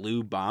light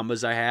blue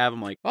Bombas I have.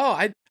 I'm like, oh,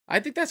 I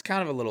think that's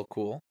kind of a little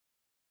cool.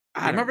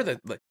 You remember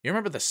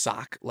the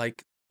sock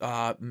like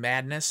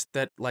madness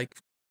that like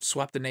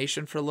swept the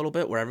nation for a little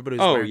bit, where everybody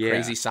was wearing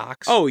crazy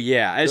socks. Oh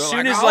yeah, as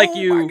soon as my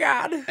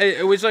God.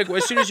 It was like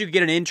as soon as you could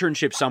get an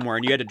internship somewhere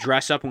and you had to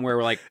dress up and wear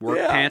like work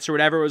pants or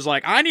whatever, it was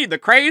like, I need the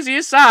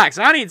craziest socks.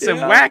 I need some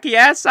wacky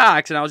ass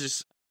socks, and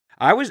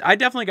I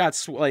definitely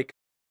got like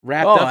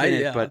wrapped up in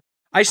it, but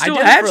I still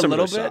have some of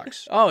those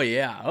socks. Oh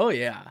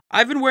yeah.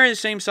 I've been wearing the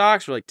same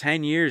socks for like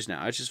 10 years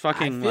now. It's just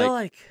fucking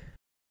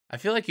I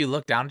feel like you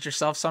look down at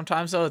yourself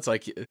sometimes though. It's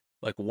like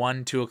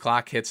 1, 2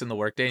 o'clock hits in the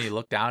workday, and you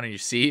look down and you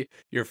see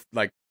your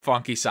like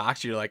funky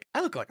socks. You're like,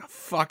 I look like a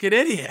fucking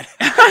idiot.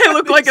 I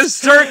look like a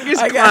circus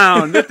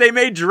clown that they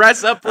made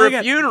dress up for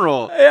a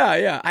funeral.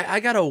 Yeah. I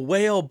got a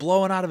whale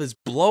blowing out of his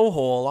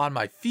blowhole on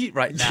my feet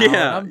right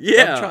now. I'm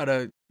trying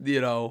to,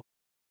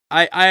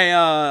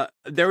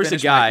 there was a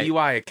guy.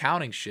 EY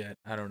accounting shit.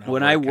 I don't know.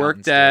 When I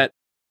worked at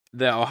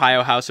the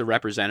Ohio House of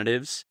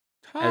Representatives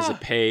as a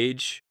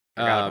page,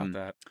 I forgot about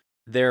that.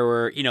 There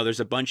were, there's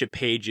a bunch of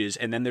pages,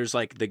 and then there's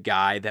like the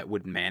guy that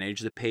would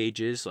manage the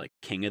pages, like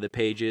king of the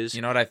pages.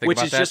 You know what I think about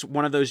that? Which is just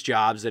one of those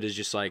jobs that is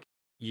just like,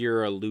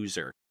 you're a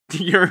loser.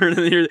 You're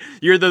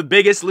the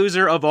biggest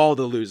loser of all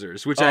the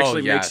losers, which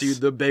actually makes you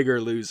the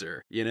bigger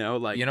loser.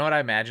 Like, you know what I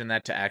imagine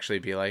that to actually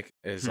be like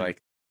is like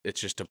it's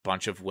just a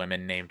bunch of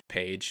women named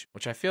Paige,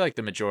 which I feel like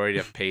the majority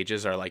of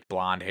pages are like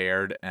blonde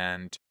haired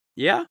and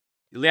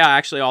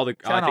actually all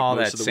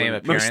that same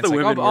appearance. Most of the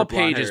women all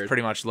pages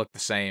pretty much look the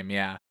same.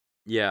 Yeah.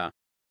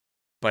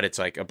 But it's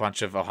like a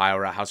bunch of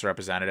Ohio House of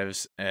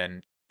Representatives,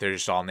 and they're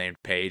just all named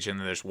Paige, and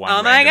then there's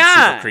one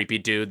super creepy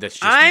dude that's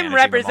just I'm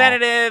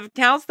Representative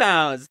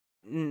Kelsto's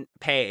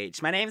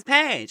Paige. My name's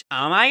Paige.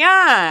 Oh my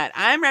God.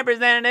 I'm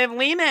Representative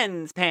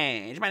Lehman's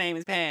Paige. My name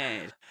is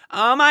Paige.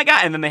 Oh my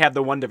God. And then they have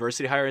the one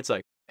diversity hire. It's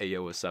like, hey,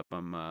 yo, what's up?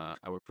 I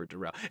work for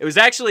Darrell. It was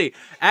actually,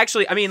 I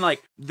mean,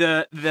 like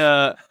the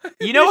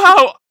you know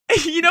how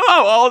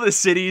all the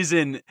cities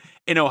in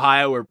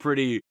Ohio are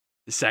pretty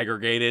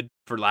segregated,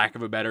 for lack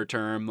of a better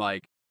term.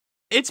 Like,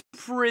 it's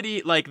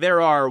pretty, like,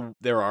 there are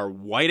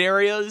white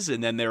areas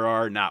and then there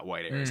are not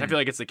white areas. I feel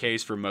like it's the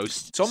case for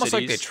most It's almost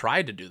cities. like they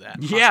tried to do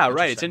that. Yeah,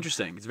 right. It's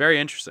interesting. It's very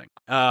interesting.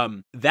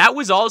 That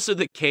was also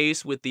the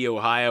case with the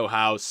Ohio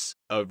House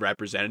of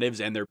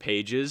Representatives and their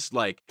pages.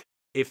 Like,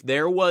 if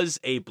there was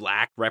a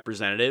black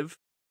representative,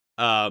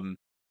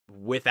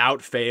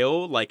 without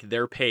fail, like,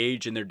 their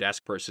page and their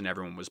desk person,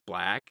 everyone was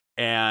black.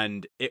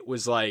 And it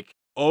was like,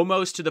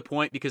 almost to the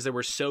point because there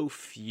were so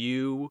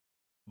few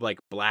like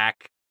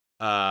black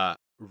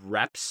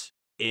reps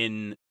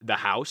in the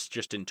House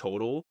just in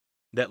total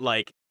that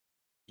like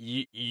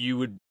you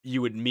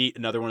would meet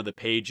another one of the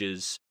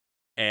pages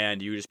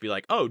and you would just be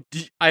like, oh,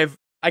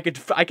 I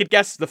could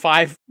guess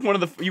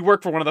you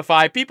work for one of the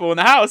 5 people in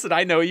the House that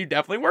I know you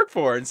definitely work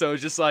for. And so it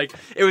was just like,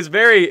 it was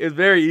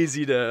very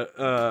easy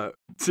to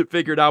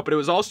figure it out. But it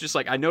was also just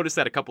like, I noticed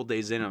that a couple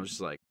days in, I was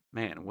just like,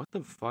 man, what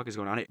the fuck is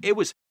going on here? It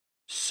was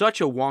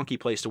such a wonky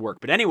place to work.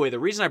 But anyway, the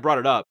reason I brought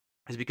it up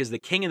is because the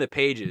king of the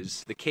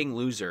pages, the king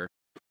loser,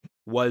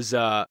 was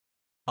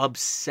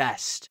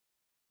obsessed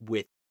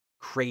with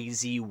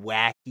crazy,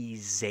 wacky,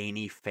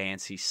 zany,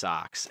 fancy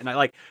socks. And I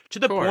like, to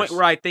the point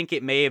where I think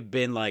it may have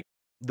been like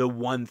the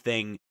one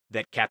thing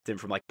that kept him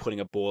from like putting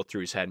a bullet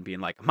through his head and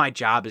being like, my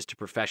job is to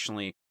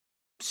professionally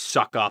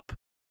suck up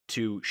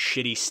to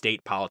shitty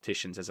state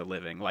politicians as a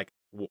living. Like,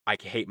 I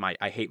hate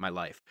my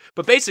life.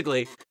 But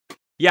basically,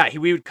 yeah,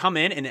 we would come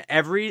in and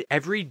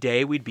every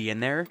day we'd be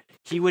in there,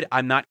 he would,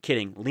 I'm not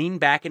kidding, lean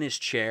back in his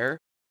chair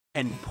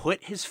and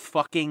put his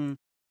fucking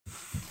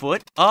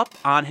foot up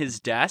on his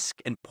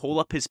desk and pull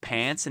up his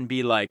pants and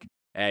be like,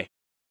 hey,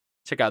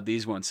 check out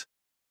these ones.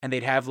 And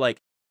they'd have like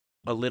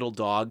a little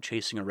dog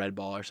chasing a red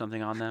ball or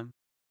something on them.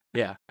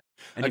 Yeah.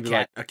 And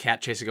a cat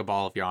chasing a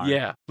ball of yarn.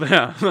 Yeah.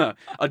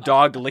 A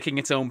dog licking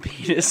its own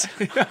penis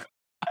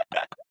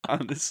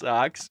on the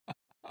socks.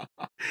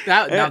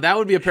 That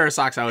would be a pair of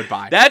socks I would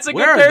buy. That's a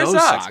good pair of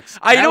socks.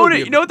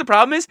 You know what the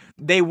problem is?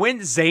 They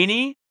went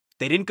zany.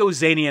 They didn't go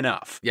zany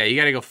enough. Yeah, you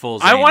got to go full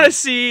zany. I want to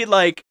see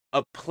like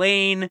a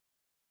plane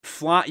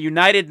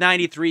United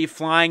 93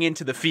 flying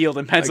into the field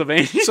in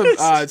Pennsylvania.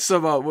 Like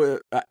some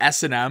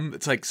S&M.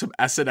 It's like some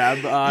S&M.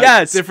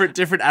 Yes,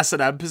 different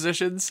S&M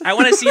positions. I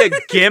want to see a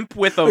gimp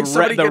with a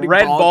like the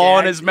red ball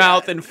in his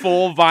mouth and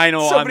full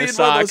vinyl somebody on the socks.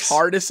 One of those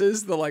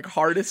harnesses, the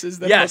harnesses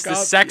that yes, hook the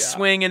up. sex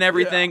swing and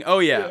everything. Oh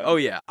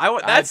yeah.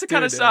 That's the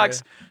kind of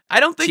socks. I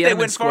don't think they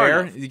went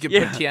Square. far. You could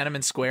put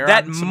Tiananmen Square.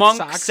 That on some monk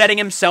socks. setting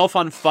himself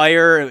on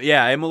fire.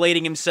 Yeah,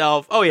 immolating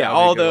himself. Oh yeah,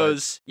 all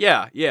those.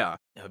 One. Yeah.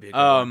 That would be a good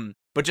one.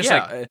 But just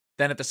like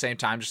then at the same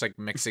time, just like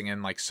mixing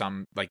in like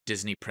some like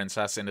Disney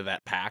princess into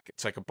that pack.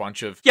 It's like a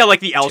bunch of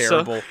like the Elsa.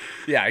 Terrible.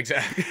 Yeah,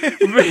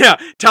 exactly. Yeah,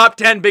 top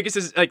 10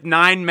 biggest like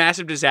 9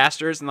 massive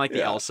disasters and like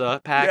the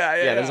Elsa pack.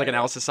 Yeah, there's like an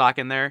Elsa sock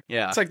in there.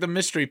 Yeah, it's like the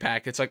mystery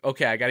pack. It's like,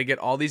 okay, I got to get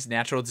all these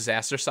natural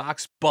disaster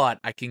socks, but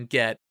I can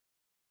get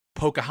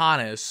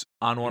Pocahontas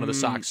on one of the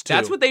socks too.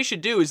 That's what they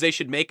should do. Is they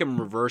should make them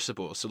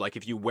reversible. So like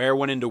if you wear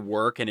one into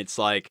work and it's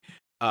like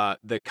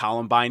the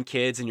Columbine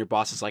kids and your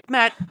boss is like,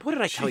 Matt, what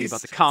did I tell you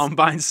about the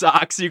Columbine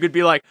socks? You could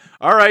be like,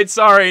 all right,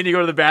 sorry. And you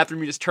go to the bathroom,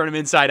 you just turn them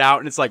inside out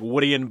and it's like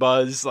Woody and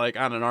Buzz like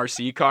on an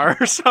RC car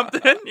or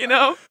something, you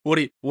know?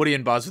 Woody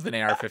and Buzz with an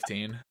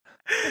AR-15.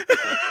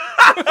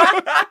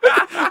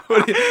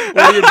 Woody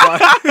and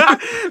Buzz.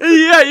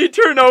 Yeah, you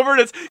turn over and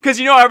it's because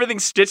you know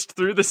everything's stitched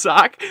through the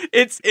sock.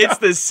 It's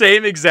the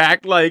same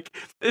exact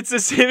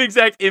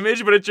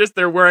image, but it's just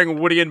they're wearing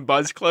Woody and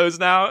Buzz clothes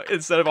now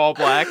instead of all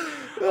black.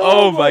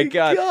 Oh my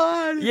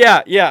god.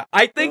 Yeah.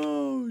 I think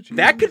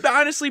that could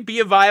honestly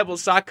be a viable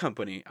sock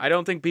company. I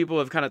don't think people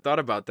have kind of thought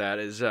about that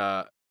as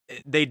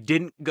they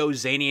didn't go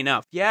zany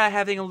enough. Yeah,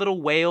 having a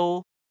little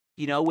whale,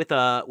 you know, with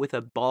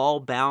a ball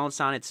balanced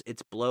on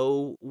its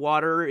blow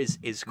water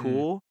is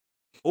cool.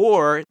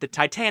 Or the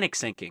Titanic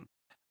sinking.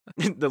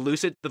 the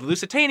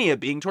Lusitania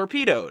being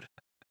torpedoed.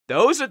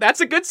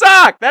 That's a good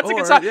sock. That's a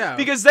good sock. Yeah.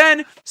 Because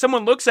then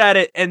someone looks at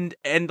it and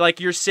like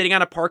you're sitting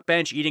on a park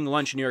bench eating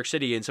lunch in New York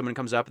City and someone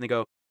comes up and they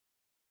go,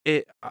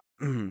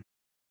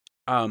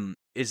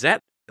 is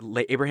that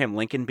Abraham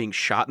Lincoln being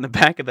shot in the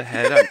back of the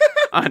head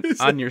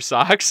on your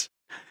socks?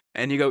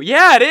 And you go,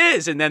 yeah, it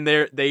is. And then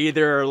they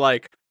either are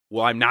like,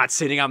 well, I'm not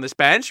sitting on this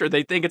bench, or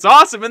they think it's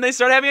awesome and they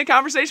start having a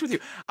conversation with you.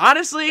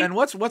 Honestly. And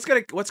what's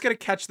gonna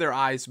catch their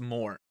eyes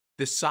more?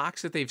 The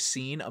socks that they've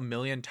seen a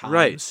million times.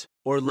 Right.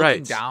 Or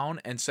looking down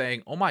and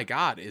saying, oh my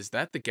God, is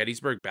that the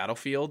Gettysburg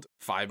battlefield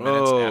 5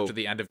 minutes after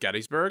the end of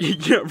Gettysburg?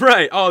 Yeah,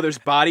 right. Oh, there's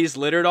bodies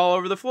littered all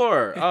over the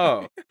floor.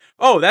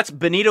 Oh, that's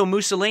Benito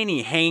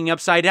Mussolini hanging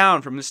upside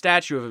down from the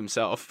statue of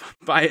himself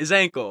by his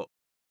ankle.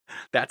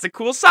 That's a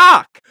cool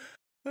sock.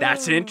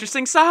 That's an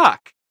interesting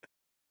sock.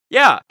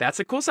 Yeah,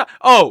 that's a cool sock.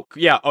 Oh,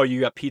 yeah. Oh,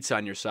 you got pizza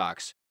on your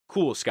socks.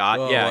 Cool,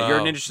 Scott. Yeah, you're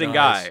an interesting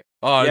guy.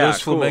 Oh, yeah,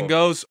 there's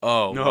flamingos?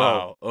 Oh, no.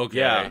 Wow. Okay.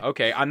 Yeah,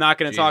 okay. I'm not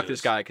going to talk to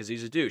this guy because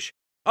he's a douche.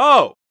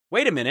 Oh,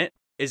 wait a minute.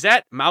 Is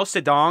that Mao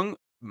Zedong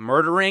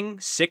murdering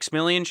 6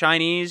 million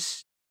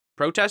Chinese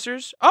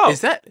protesters? Oh.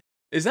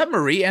 Is that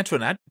Marie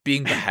Antoinette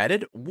being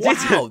beheaded?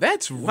 Wow,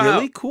 that's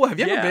really cool. Have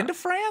you ever been to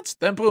France?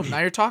 Then boom, now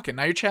you're talking.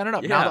 Now you're chatting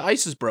up. Yeah. Now the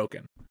ice is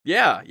broken.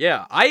 Yeah.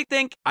 I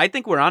think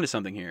we're onto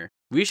something here.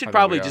 We should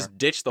probably just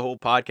ditch the whole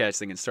podcast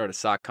thing and start a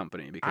sock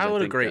company. Because I would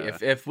think, agree.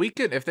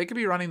 If they could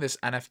be running this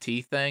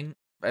NFT thing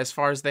as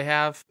far as they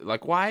have,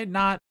 like why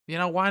not be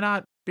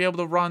able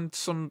to run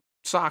some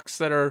socks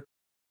that are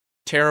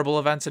terrible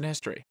events in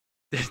history?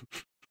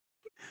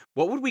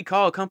 What would we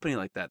call a company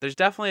like that? There's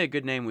definitely a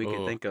good name we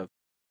could think of.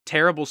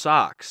 Terrible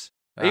Socks.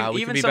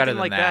 We Even can be something better than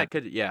like that.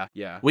 could,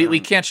 yeah. We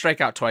can't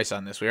strike out twice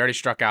on this. We already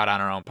struck out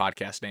on our own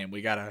podcast name.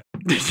 We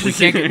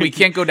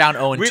can't go down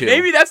 0-2.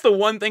 Maybe that's the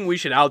one thing we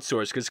should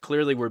outsource because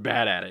clearly we're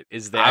bad at it.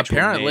 Is the actual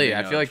apparently I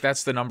naming feel like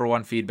that's the number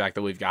one feedback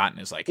that we've gotten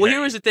is like. Well, hey,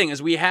 here was the thing: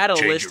 is we had a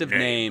change list your of name.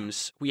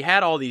 names. We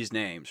had all these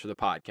names for the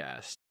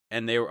podcast,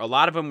 and a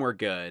lot of them were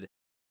good.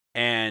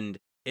 And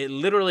it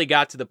literally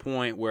got to the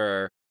point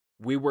where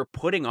we were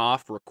putting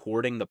off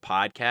recording the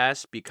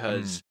podcast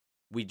because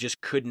we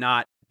just could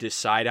not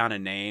decide on a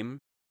name.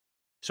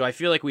 So I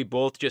feel like we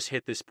both just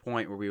hit this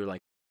point where we were like,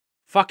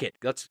 fuck it.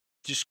 Let's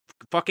just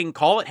fucking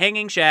call it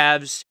Hanging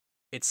Shavs.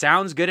 It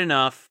sounds good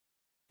enough.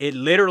 It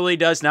literally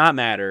does not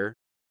matter.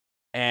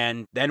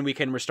 And then we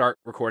can restart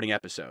recording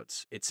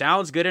episodes. It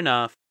sounds good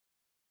enough.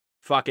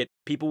 Fuck it.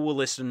 People will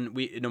listen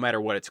no matter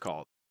what it's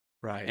called.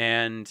 Right.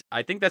 And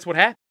I think that's what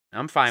happened.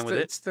 I'm fine with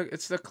it.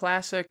 It's the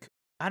classic.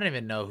 I don't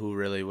even know who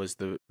really was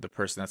the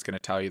person that's going to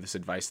tell you this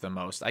advice the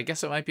most. I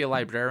guess it might be a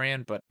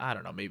librarian, but I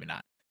don't know, maybe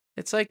not.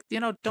 It's like,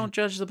 don't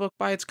judge the book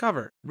by its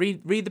cover.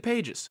 Read the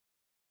pages.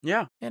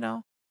 Yeah.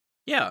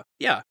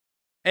 Yeah.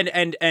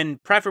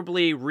 And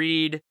preferably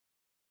read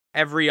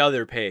every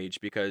other page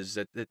because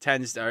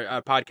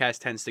our podcast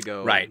tends to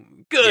go right.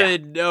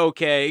 Good, yeah.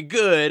 Okay,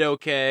 good,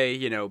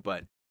 okay,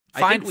 but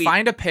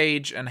find a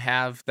page and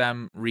have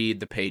them read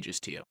the pages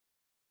to you.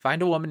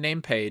 Find a woman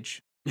named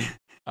Paige.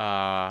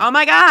 Oh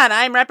my God,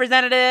 I'm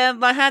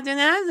Representative. Are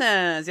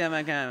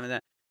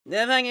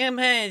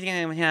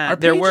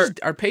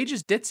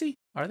pages ditzy?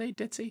 Are they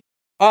ditzy?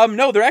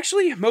 No, they're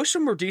actually, most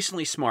of them were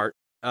decently smart.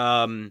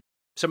 Some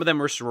of them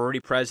were sorority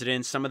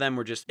presidents. Some of them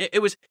were just.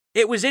 It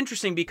was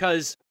interesting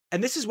because,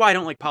 and this is why I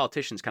don't like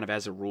politicians, kind of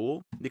as a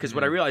rule, because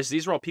what I realized,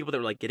 these were all people that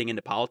were like getting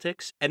into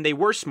politics, and they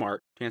were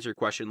smart. To answer your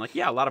question, like,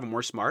 yeah, a lot of them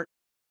were smart,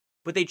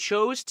 but they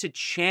chose to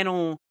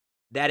channel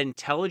that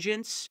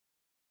intelligence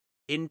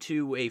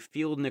into a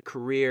field and a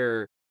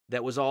career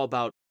that was all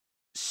about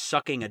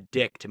sucking a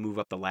dick to move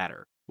up the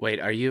ladder.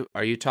 Wait, are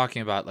you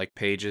talking about like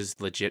pages,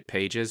 legit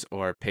pages,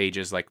 or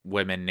pages like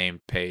women named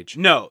Paige?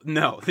 No,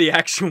 the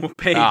actual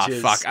pages.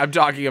 Oh, fuck. I'm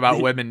talking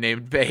about women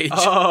named Paige.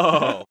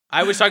 Oh,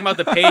 I was talking about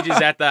the pages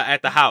at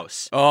the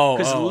house. Oh,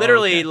 because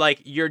literally,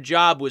 like, your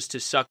job was to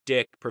suck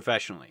dick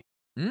professionally.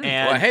 And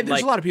well, hey,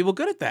 there's a lot of people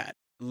good at that.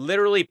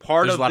 Literally,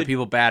 there's a lot of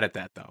people bad at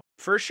that, though.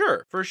 For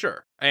sure.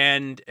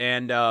 And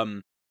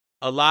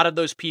a lot of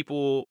those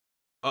people.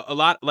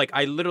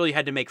 I literally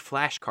had to make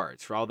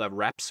flashcards for all the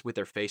reps with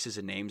their faces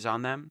and names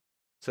on them.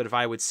 So that if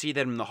I would see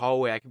them in the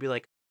hallway, I could be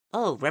like,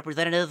 "Oh,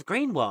 Representative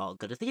Greenwald,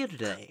 good to see you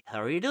today. How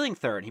are you doing,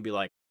 sir?" And he'd be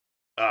like,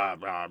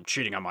 I'm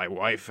cheating on my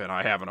wife, and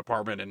I have an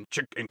apartment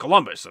in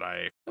Columbus, and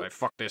I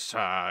fucked this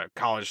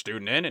college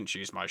student in, and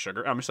she's my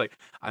sugar. I'm just like,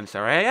 "I'm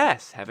sorry I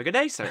asked. Have a good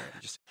day, sir."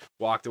 And just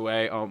walked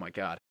away. Oh my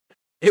God.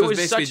 It was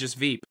basically just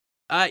Veep.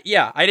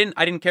 Yeah, I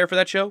didn't care for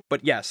that show,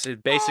 but yes,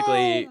 it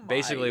basically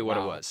what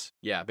it was.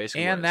 Yeah,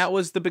 basically. And that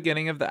was the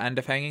beginning of the end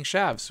of Hanging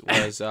Shavs.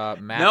 Was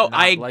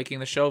Matt liking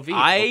the show Veep?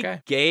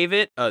 I gave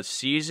it a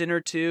season or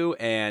two,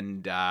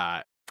 and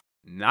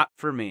not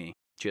for me.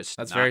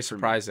 That's very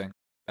surprising.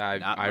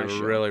 I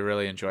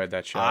really enjoyed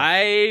that show.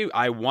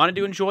 I wanted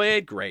to enjoy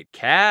it. Great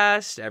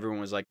cast. Everyone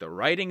was like, the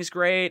writing's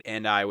great,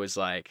 and I was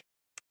like,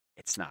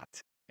 it's not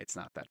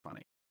that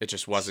funny. It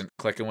just wasn't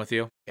clicking with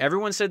you?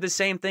 Everyone said the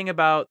same thing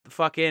about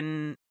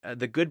fucking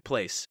The Good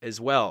Place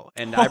as well.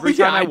 And every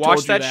time I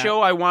watched that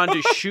show, I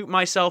wanted to shoot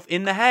myself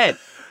in the head.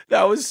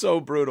 That was so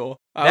brutal.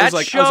 I was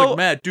like,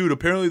 Matt, dude,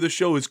 apparently the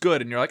show is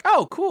good. And you're like,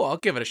 oh, cool, I'll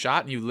give it a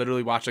shot. And you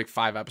literally watched like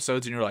 5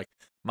 episodes and you're like,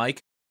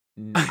 Mike,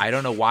 I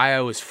don't know why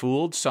I was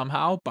fooled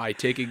somehow by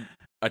taking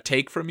a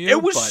take from you.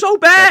 It was so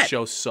bad. That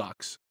show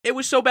sucks. It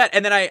was so bad.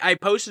 And then I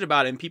posted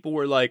about it and people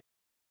were like,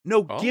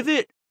 no, give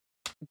it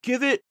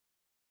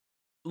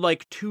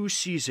like 2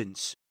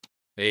 seasons.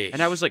 Eesh.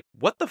 And I was like,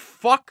 what the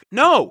fuck?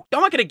 No,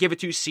 I'm not going to give it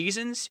 2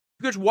 seasons.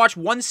 You could just watch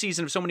 1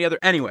 season of so many other.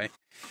 Anyway,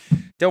 I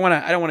don't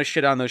want to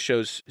shit on those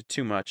shows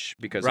too much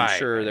because I'm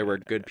sure there were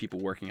good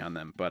people working on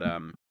them. But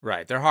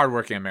right, they're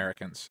hardworking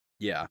Americans.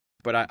 Yeah,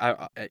 but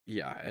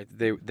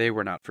they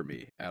were not for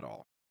me at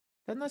all.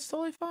 Then that's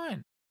totally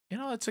fine.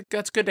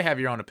 That's good to have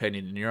your own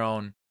opinion and your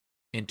own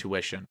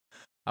intuition.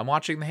 I'm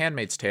watching The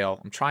Handmaid's Tale.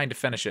 I'm trying to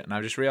finish it, and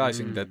I'm just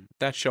realizing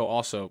that show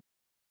also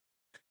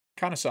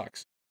kind of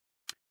sucks.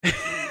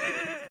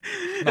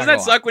 Doesn't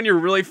that suck when you're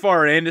really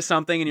far into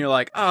something and you're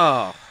like,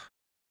 oh,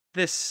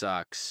 this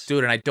sucks,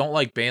 dude? And I don't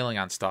like bailing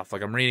on stuff.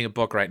 Like, I'm reading a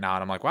book right now,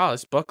 and I'm like, wow,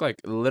 this book like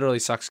literally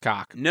sucks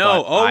cock.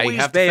 No,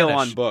 always bail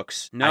on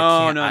books.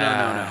 No.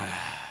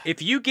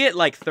 If you get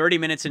like 30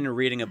 minutes into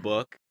reading a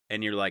book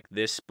and you're like,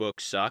 this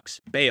book sucks,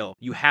 bail.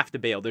 You have to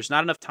bail. There's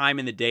not enough time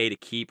in the day to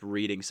keep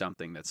reading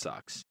something that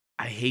sucks.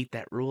 I hate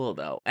that rule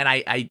though, and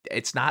I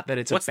it's not that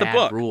it's a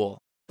bad rule.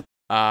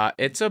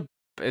 It's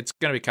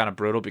gonna be kind of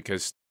brutal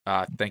because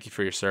thank you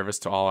for your service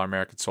to all our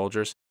American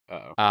soldiers.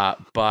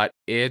 But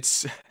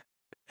it's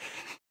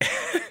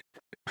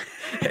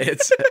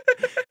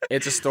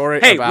it's a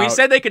story. Hey, about... we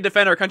said they could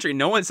defend our country.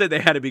 No one said they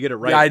had to be good at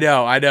writing.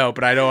 Yeah, I know,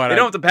 but I don't want to. They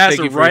don't have to pass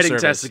a writing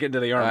test to get into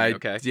the army.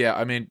 Okay. Yeah,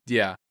 I mean,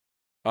 yeah.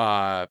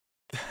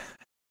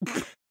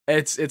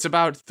 It's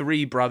about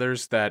three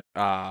brothers that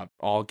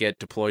all get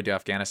deployed to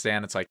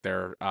Afghanistan. It's like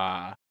their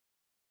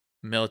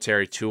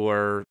military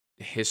tour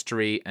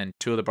history, and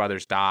two of the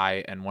brothers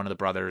die, and one of the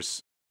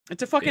brothers.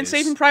 It's a fucking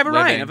Saving Private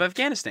Ryan of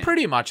Afghanistan.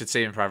 Pretty much, it's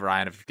Saving Private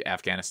Ryan of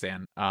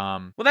Afghanistan.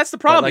 Well, that's the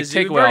problem. Like, is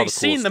you've already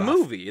seen the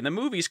movie, and the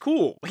movie's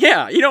cool.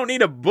 Yeah, you don't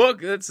need a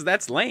book.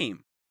 That's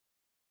lame.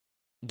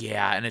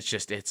 Yeah, and it's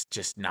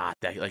just not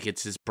that. Like,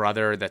 it's his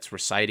brother that's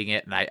reciting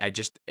it, and I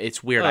just,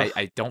 it's weird.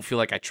 I don't feel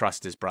like I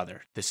trust his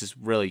brother. This is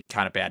really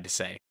kind of bad to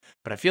say,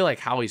 but I feel like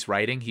how he's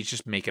writing, he's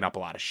just making up a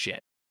lot of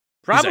shit.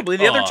 Probably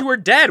the other two are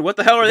dead. What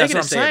the hell are they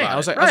going to say about it? I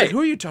was like,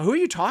 who are you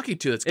talking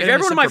to? That's if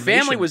everyone in my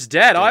family was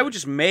dead, I would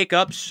just make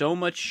up so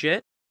much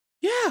shit.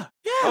 Yeah.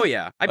 Oh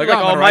yeah, I'd be like,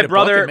 oh, my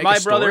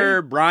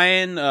brother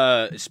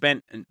Brian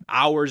spent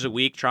hours a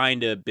week trying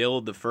to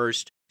build the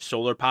first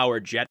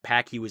solar-powered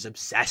jetpack. He was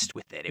obsessed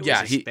with it. It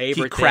was his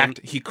favorite thing.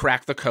 He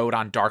cracked the code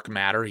on dark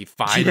matter. He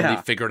finally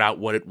figured out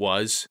what it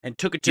was and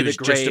took it to the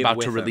grave. He was just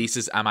about to release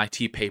his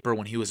MIT paper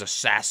when he was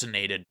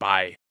assassinated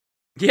by.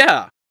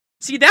 Yeah.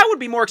 See, that would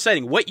be more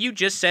exciting. What you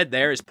just said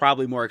there is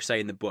probably more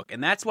exciting than the book.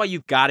 And that's why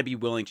you've got to be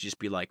willing to just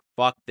be like,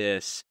 fuck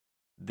this.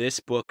 This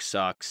book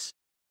sucks.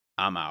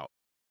 I'm out.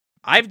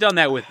 I've done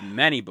that with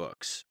many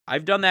books.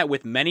 I've done that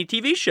with many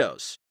TV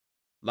shows.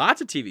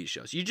 Lots of TV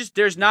shows.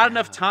 There's not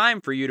enough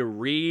time for you to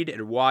read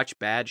and watch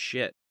bad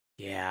shit.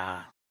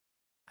 Yeah.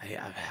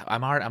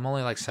 I'm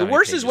only like 7 The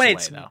worst is when away,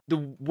 it's though.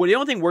 The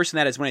only thing worse than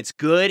that is when it's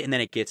good and then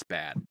it gets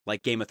bad,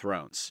 like Game of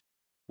Thrones.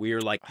 Where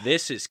you're like,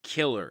 this is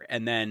killer,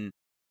 and then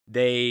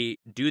they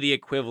do the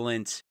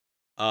equivalent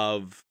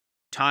of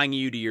tying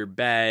you to your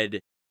bed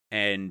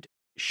and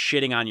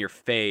shitting on your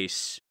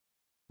face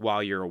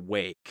while you're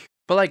awake.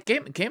 But like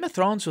Game of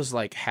Thrones was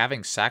like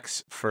having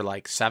sex for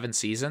like 7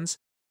 seasons,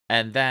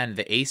 and then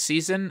the 8th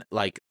season,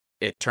 like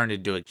it turned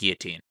into a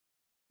guillotine,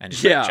 and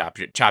just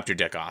like, chopped your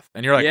dick off,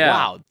 and you're like,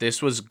 wow,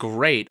 this was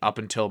great up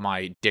until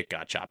my dick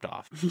got chopped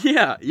off.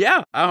 Yeah,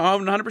 I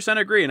 100%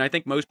 agree, and I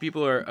think most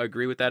people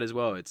agree with that as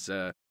well. It's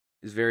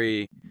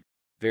very,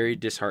 very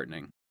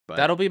disheartening. But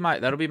that'll be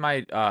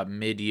my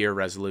mid-year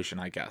resolution,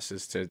 I guess,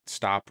 is to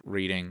stop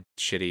reading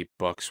shitty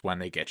books when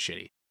they get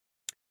shitty.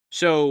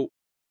 So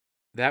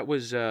that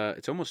was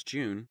it's almost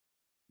June.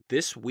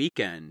 This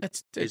weekend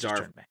is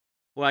our.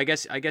 Well, I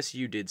guess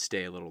you did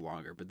stay a little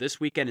longer, but this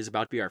weekend is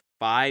about to be our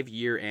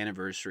 5-year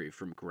anniversary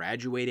from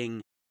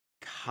graduating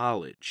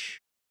college.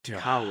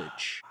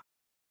 College.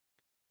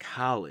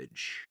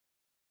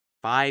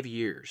 5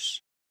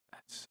 years.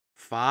 That's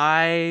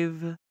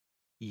 5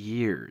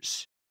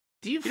 years.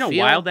 Do you know how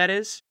wild that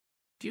is?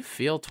 Do you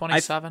feel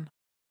 27?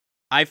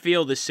 I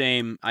feel the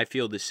same.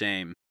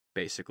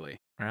 Basically.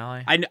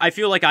 Really? I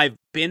feel like I've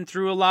been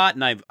through a lot,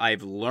 and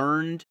I've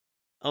learned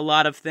a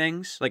lot of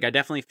things. Like, I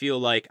definitely feel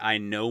like I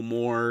know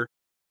more,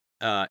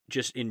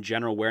 just in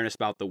general awareness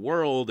about the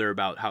world or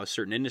about how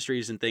certain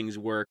industries and things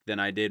work than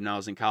I did when I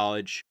was in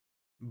college.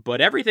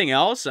 But everything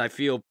else, I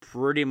feel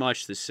pretty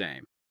much the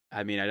same.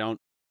 I mean, I don't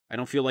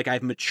feel like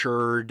I've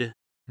matured,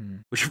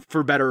 which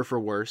for better or for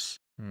worse.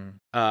 We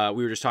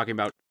were just talking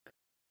about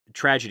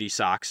tragedy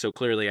socks, so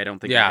clearly I don't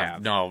think I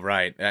have. No,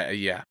 right.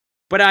 Yeah.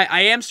 But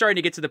I am starting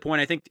to get to the point.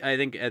 I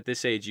think at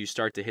this age you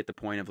start to hit the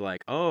point of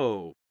like,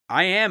 oh,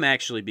 I am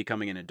actually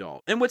becoming an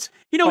adult. And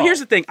here's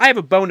the thing. I have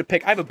a bone to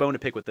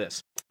pick with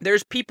this.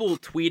 There's people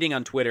tweeting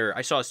on Twitter.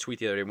 I saw this tweet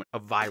the other day, a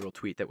viral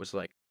tweet that was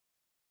like,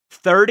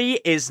 30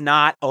 is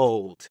not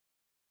old.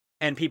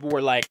 And people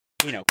were like,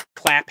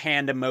 clap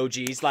hand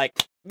emojis like,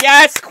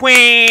 yes,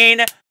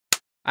 queen.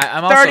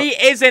 I'm 30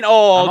 isn't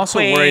old. I'm also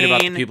queen. Worried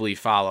about the people you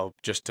follow,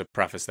 just to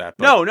preface that.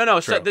 But no.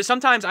 So,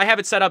 sometimes I have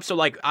it set up so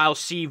like I'll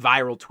see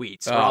viral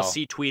tweets or I'll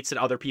see tweets that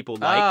other people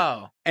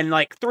like. And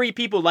like 3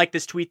 people like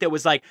this tweet that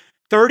was like,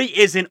 30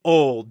 isn't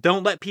old.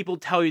 Don't let people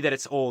tell you that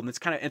it's old. And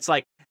it's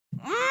like,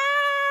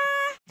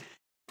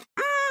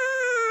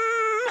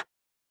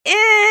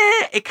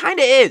 it kind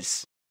of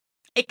is.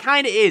 It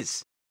kind of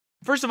is.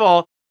 First of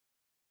all,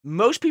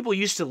 most people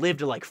used to live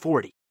to like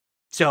 40.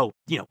 So,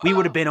 we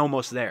would have been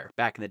almost there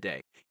back in the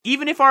day.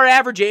 Even if our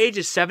average age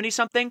is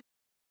 70-something,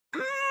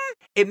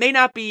 it may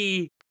not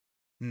be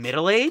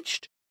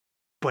middle-aged,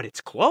 but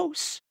it's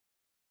close.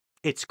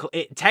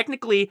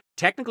 Technically,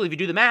 if you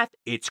do the math,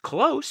 it's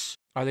close.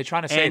 Are they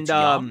trying to say it's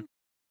young?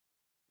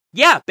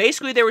 Yeah,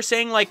 basically they were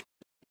saying like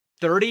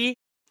 30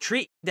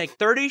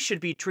 should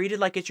be treated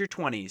like it's your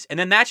 20s. And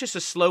then that's just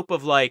a slope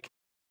of like,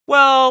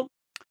 well,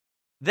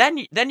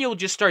 then you'll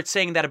just start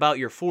saying that about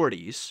your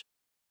 40s.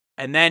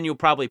 And then you'll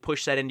probably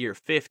push that into your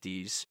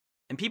 50s.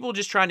 And people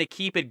just trying to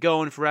keep it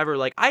going forever.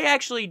 Like, I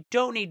actually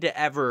don't need to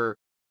ever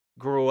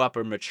grow up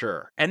or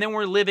mature. And then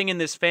we're living in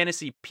this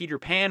fantasy Peter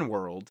Pan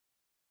world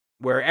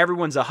where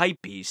everyone's a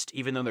hype beast,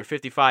 even though they're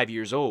 55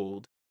 years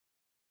old.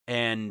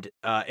 And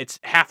it's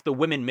half the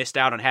women missed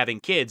out on having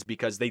kids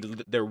because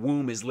their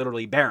womb is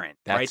literally barren,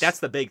 right? That's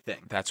the big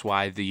thing. That's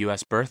why the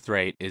U.S. birth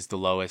rate is the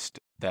lowest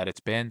that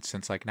it's been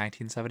since like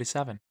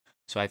 1977.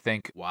 So I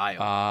think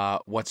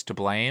what's to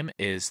blame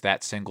is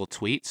that single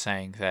tweet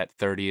saying that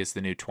 30 is the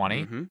new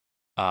 20,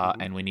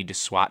 and we need to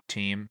SWAT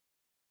team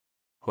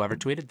whoever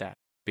tweeted that.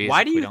 Because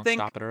Why if do we you don't think?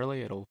 stop it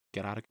early, it'll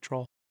get out of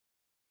control.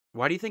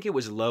 Why do you think it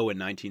was low in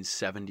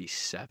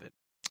 1977?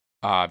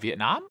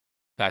 Vietnam?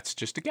 That's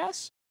just a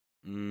guess.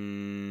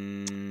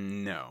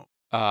 No.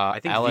 I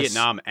think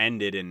Vietnam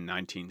ended in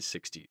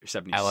 1960 or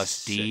 76.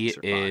 LSD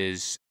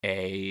is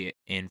a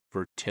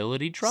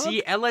infertility drug?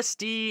 See,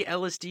 LSD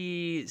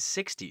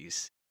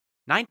 60s.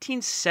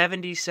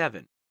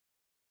 1977.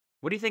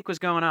 What do you think was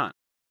going on?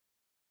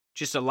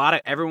 Just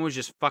everyone was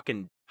just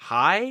fucking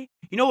high?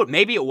 You know what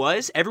maybe it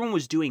was? Everyone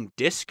was doing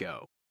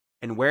disco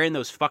and wearing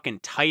those fucking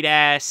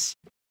tight-ass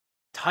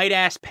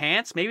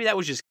pants. Maybe that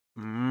was just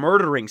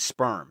murdering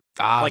sperm.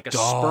 Like a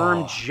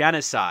sperm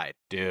genocide.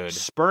 Dude.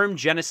 Sperm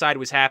genocide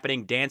was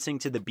happening, dancing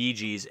to the Bee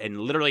Gees,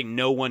 and literally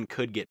no one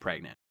could get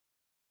pregnant.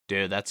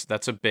 Dude,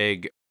 that's a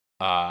big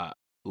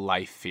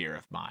life fear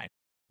of mine.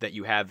 That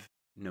you have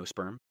no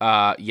sperm?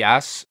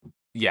 Yes.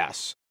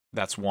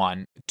 That's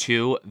one.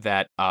 Two,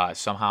 that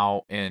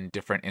somehow in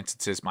different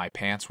instances my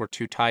pants were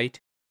too tight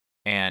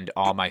and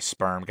all my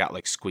sperm got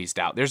like squeezed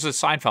out. There's a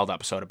Seinfeld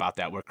episode about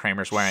that where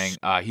Kramer's wearing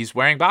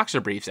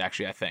boxer briefs,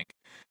 actually, I think.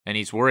 And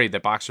he's worried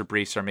that boxer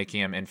briefs are making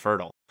him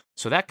infertile.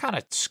 So that kind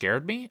of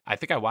scared me. I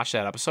think I watched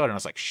that episode and I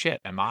was like, shit,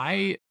 am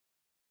I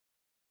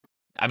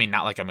mean,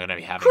 not like I'm going to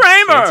be having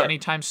kids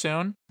anytime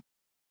soon.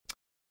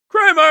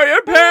 Kramer,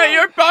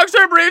 your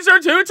boxer briefs are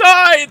too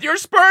tight. Your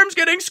sperm's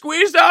getting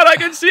squeezed out. I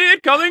can see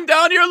it coming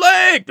down your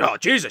leg. Oh,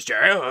 Jesus,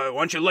 Jerry. Why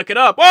don't you lick it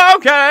up? Oh,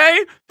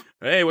 okay.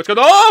 Hey, what's going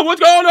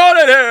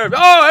on in here?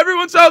 Oh,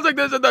 everyone sounds like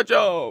this in the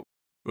show.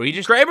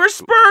 Kramer's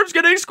sperm's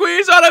getting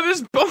squeezed out of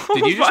his balls.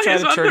 Did you just try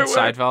to turn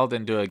Seinfeld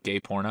into a gay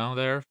porno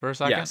there for a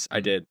second? Yes,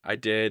 I did. I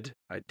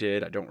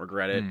don't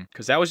regret it.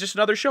 Because that was just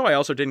another show I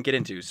also didn't get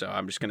into. So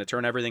I'm just going to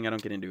turn everything I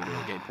don't get into a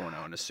gay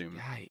porno and assume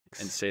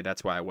and say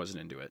that's why I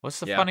wasn't into it. What's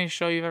the funniest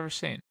show you've ever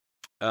seen?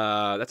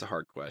 That's a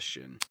hard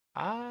question.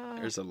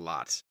 There's a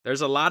lot.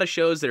 There's a lot of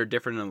shows that are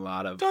different in a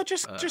lot of.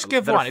 Just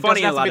give one. It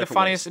doesn't have to be the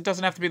funniest. It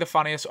doesn't have to be the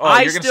funniest. Oh,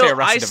 you're going to say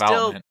Arrested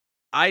Development.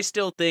 I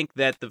still think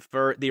that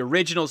the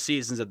original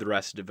seasons of the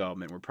Arrested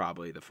Development were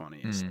probably the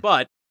funniest,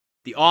 but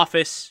The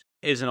Office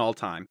is an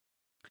all-time,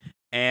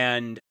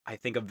 and I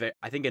think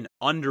an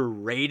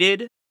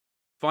underrated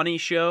funny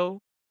show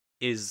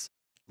is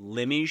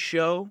Limmy's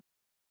Show,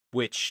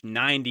 which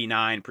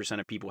 99%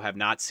 of people have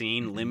not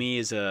seen. Limmy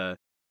is a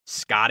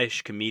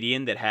Scottish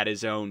comedian that had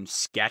his own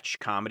sketch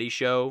comedy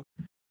show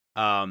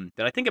that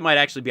I think it might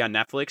actually be on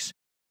Netflix.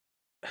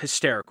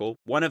 Hysterical,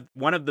 one of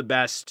the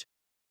best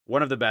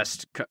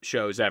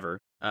shows ever,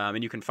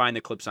 and you can find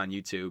the clips on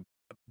YouTube.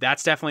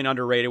 That's definitely an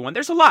underrated one.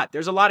 There's a lot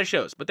of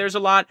shows, but there's a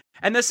lot,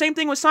 and the same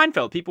thing with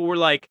Seinfeld. People were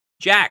like,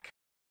 Jack,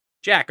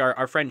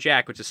 our friend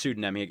Jack, which is a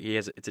pseudonym.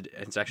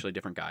 It's actually a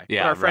different guy.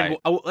 Yeah, but our friend,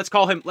 let's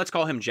call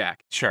him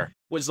Jack. Sure.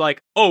 Was like,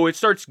 oh, it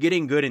starts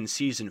getting good in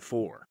season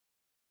 4,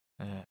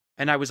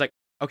 and I was like,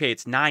 okay,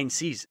 it's 9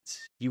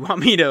 seasons. You want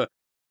me to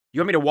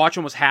watch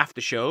almost half the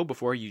show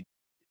before it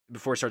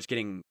starts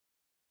getting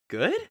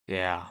good?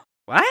 Yeah.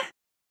 What?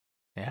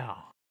 Yeah.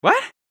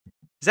 What?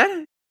 Is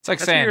that? It's like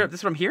saying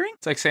that's what I'm hearing.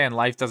 It's like saying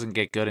life doesn't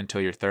get good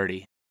until you're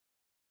 30.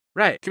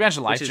 Right. Can you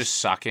imagine life just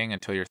sucking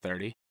until you're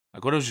 30?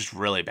 Like, what if it was just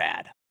really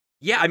bad?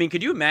 Yeah, I mean,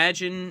 could you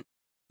imagine,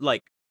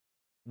 like,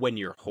 when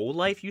your whole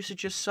life used to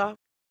just suck?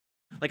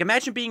 Like,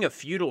 imagine being a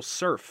feudal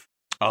serf.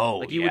 Oh,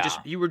 like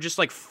you were just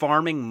like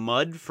farming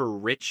mud for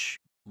rich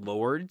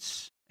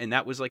lords, and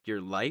that was like your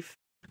life.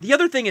 The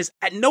other thing is,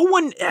 no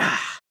one.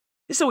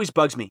 This always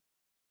bugs me.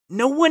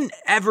 No one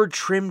ever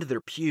trimmed their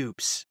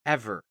pubes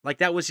ever. Like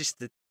that was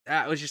just a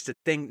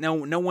thing. No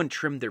one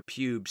trimmed their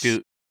pubes.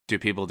 Do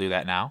people do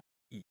that now?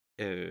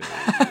 Yes.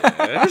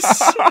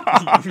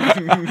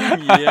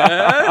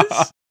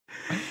 Yes.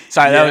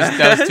 Sorry,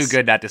 that was too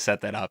good not to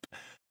set that up.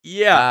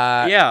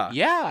 Yeah.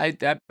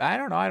 I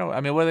don't know.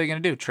 I mean, what are they gonna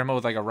do? Trim it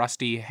with like a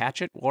rusty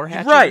war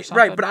hatchet?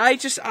 Right. But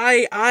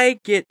I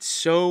get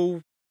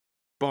so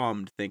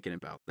bummed thinking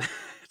about that.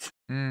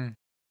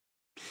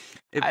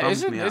 It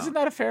bums me out. Isn't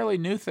that a fairly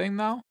new thing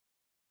though?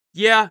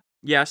 Yeah.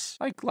 Yes.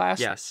 Like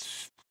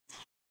last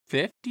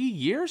 50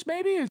 years,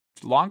 maybe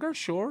longer,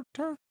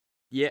 shorter.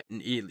 Yeah,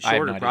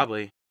 shorter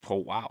probably. Oh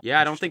wow. Yeah,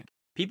 I don't think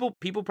people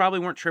probably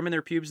weren't trimming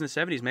their pubes in the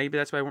 70s. Maybe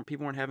that's why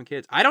people weren't having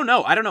kids. I don't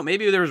know.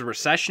 Maybe there was a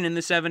recession in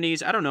the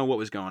 70s. I don't know what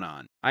was going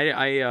on.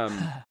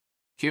 Can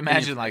you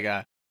imagine like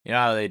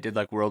how they did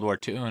like World War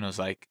II and it was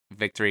like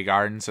Victory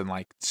Gardens and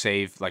like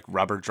save like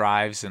rubber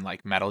drives and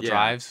like metal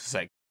drives. It's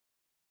like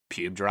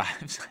pube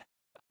drives.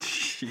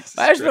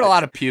 There's been a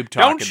lot of pube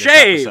talk in this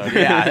episode.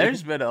 Yeah,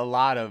 there's been a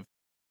lot of.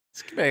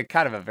 It's been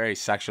kind of a very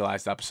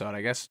sexualized episode.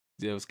 I guess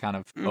it was kind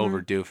of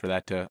overdue for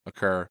that to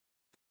occur.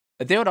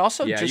 They would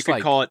also just you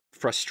could call it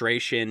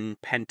frustration,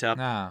 pent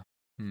up.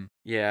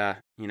 Yeah,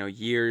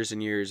 years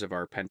and years of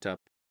our pent up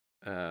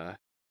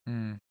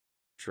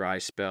dry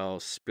spell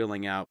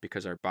spilling out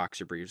because our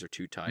boxer briefs are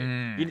too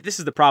tight. This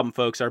is the problem,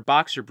 folks. Our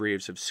boxer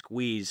briefs have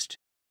squeezed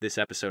this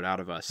episode out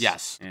of us.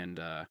 Yes, and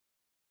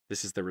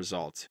this is the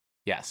result.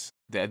 Yes,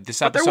 this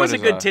but there was a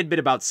good tidbit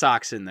about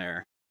socks in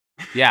there.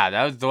 Yeah,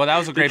 that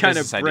was a great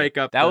business idea. Break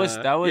up. That was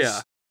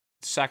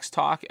sex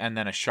talk and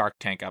then a Shark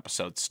Tank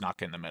episode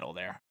snuck in the middle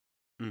there.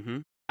 Mm-hmm.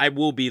 I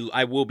will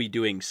be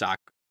doing sock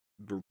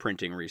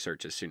printing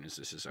research as soon as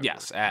this is over.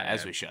 Yes,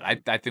 as we should.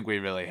 I think we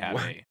really have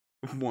a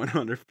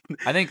 100.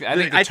 I think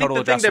the total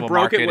the thing that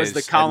broke it was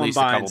the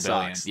Columbine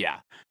socks. Yeah,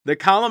 the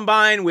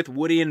Columbine with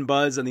Woody and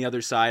Buzz on the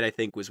other side, I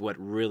think, was what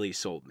really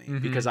sold me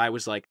because I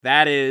was like,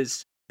 that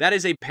is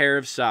a pair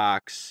of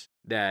socks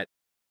that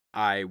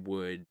I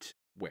would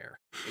wear.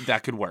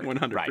 That could work.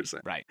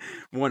 100%. Right.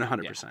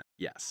 100%.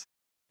 Yes.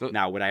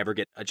 Now, would I ever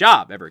get a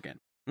job ever again?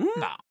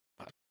 No.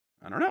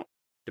 I don't know.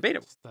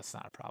 Debatable. That's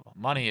not a problem.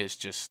 Money is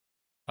just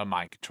a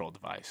mind control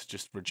device.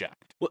 Just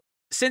reject. Well,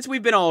 since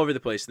we've been all over the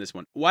place in this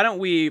one, why don't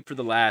we, for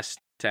the last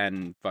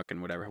 10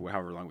 fucking whatever,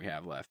 however long we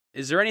have left,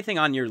 is there anything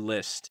on your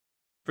list?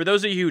 For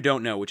those of you who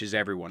don't know, which is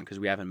everyone, because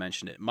we haven't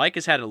mentioned it, Mike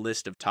has had a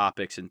list of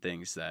topics and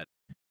things that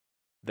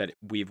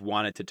we've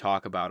wanted to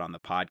talk about on the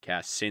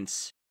podcast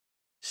since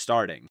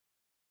starting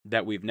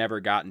that we've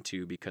never gotten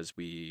to because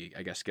we,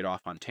 I guess, get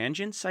off on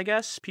tangents, I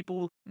guess.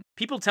 People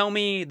tell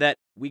me that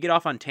we get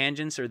off on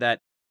tangents or that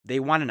they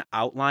want an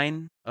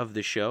outline of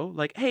the show.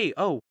 Like, hey,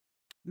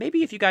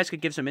 maybe if you guys could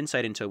give some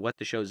insight into what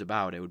the show's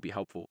about, it would be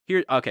helpful.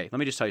 Okay, let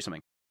me just tell you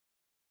something.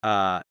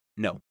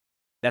 No.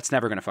 That's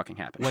never going to fucking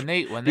happen.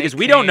 Because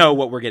we don't know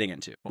what we're getting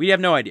into. We have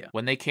no idea.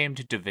 When they came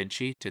to Da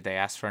Vinci, did they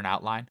ask for an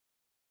outline?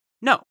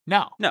 No.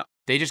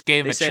 They just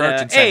gave him a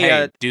church and said,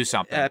 hey, do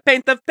something.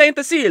 Paint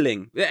the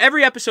ceiling.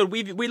 Every episode,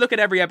 we look at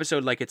every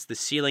episode like it's the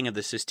ceiling of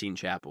the Sistine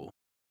Chapel.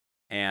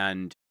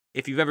 And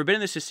if you've ever been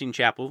in the Sistine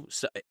Chapel,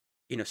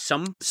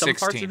 some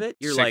parts of it,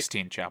 you're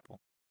 16 Chapel.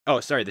 Oh,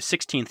 sorry, the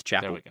 16th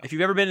Chapel. There we go. If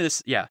you've ever been to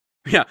this, yeah,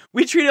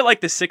 we treat it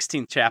like the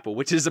 16th Chapel,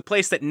 which is a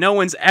place that no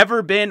one's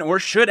ever been or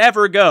should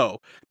ever go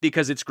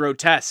because it's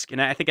grotesque,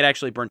 and I think it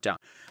actually burnt down.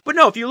 But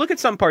no, if you look at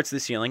some parts of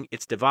the ceiling,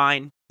 it's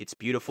divine, it's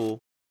beautiful,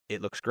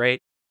 it looks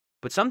great.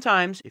 But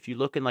sometimes, if you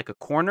look in like a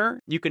corner,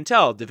 you can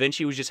tell Da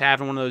Vinci was just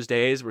having one of those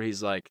days where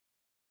he's like,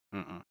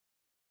 I'm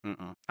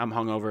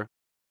hungover,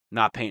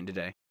 not painting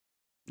today.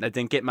 I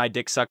didn't get my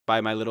dick sucked by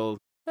my little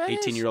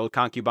 18-year-old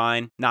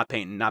concubine, not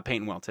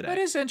painting well today. That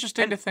is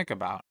interesting to think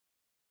about.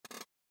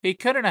 He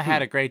couldn't have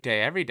had a great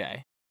day every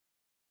day.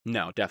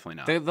 No,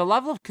 definitely not. The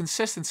level of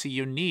consistency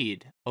you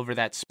need over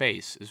that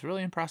space is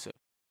really impressive.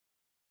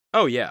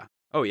 Oh yeah.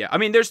 I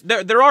mean,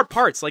 there are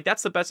parts like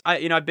that's the best.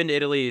 I've been to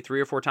Italy 3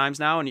 or 4 times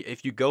now, and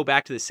if you go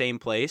back to the same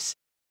place,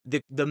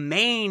 the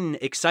main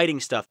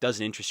exciting stuff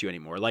doesn't interest you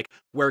anymore. Like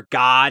where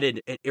God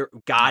and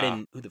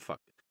who the fuck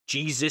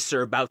Jesus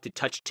are about to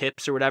touch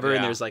tips or whatever,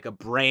 and there's like a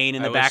brain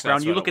in the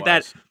background. You look at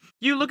that.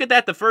 You look at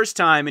that the first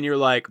time, and you're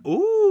like,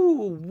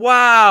 "Ooh,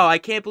 wow! I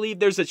can't believe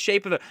there's a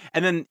shape of it."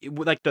 And then,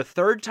 like the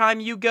third time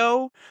you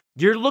go,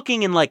 you're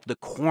looking in like the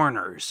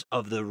corners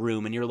of the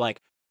room, and you're like,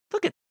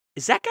 "Look at."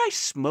 Is that guy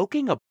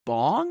smoking a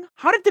bong?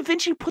 How did Da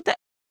Vinci put that?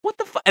 What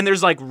the fuck? And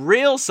there's like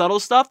real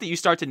subtle stuff that you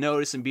start to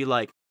notice and be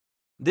like,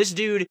 this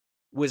dude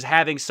was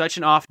having such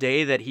an off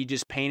day that he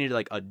just painted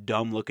like a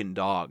dumb looking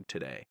dog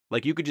today.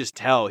 Like you could just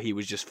tell he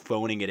was just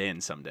phoning it in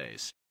some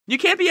days. You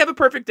can't have a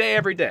perfect day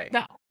every day.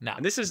 No.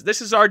 And this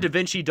is our Da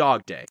Vinci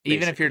dog day. Basically.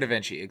 Even if you're Da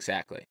Vinci,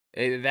 exactly.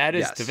 That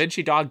is Da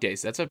Vinci dog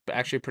days. That's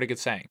actually a pretty good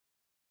saying.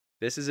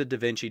 This is a Da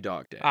Vinci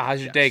dog day.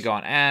 How's your day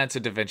going? It's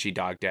a Da Vinci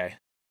dog day.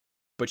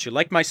 But you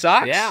like my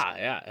socks?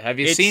 Yeah. Have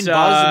you seen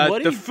Buzz and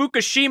Woody? The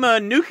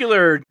Fukushima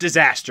nuclear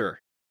disaster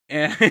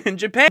in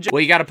Japan.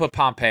 Well, you got to put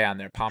Pompeii on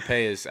there.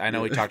 Pompeii is. I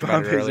know we talked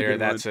about it earlier.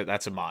 That's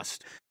a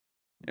must.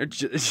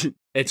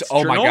 It's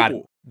oh my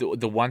god.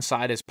 The one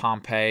side is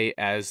Pompeii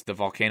as the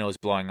volcano is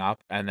blowing up,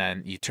 and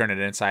then you turn it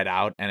inside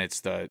out, and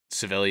it's the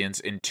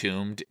civilians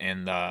entombed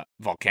in the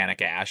volcanic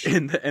ash.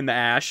 In the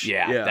ash.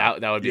 Yeah.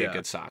 That would be a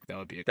good sock. That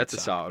would be a good sock. That's a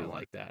solid one. I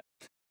like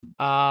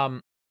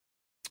that.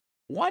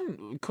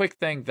 One quick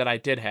thing that I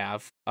did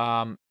have,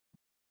 I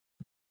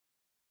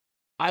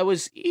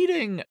was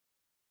eating,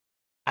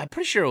 I'm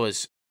pretty sure it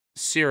was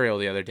cereal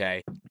the other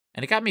day,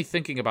 and it got me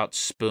thinking about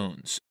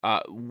spoons.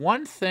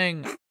 One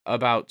thing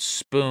about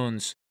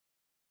spoons,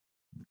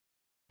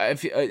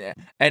 and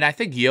I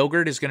think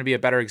yogurt is going to be a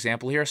better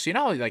example here. So,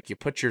 like you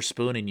put your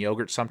spoon in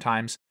yogurt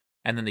sometimes,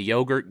 and then the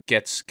yogurt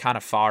gets kind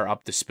of far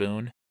up the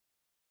spoon,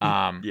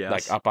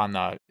 like up on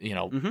the,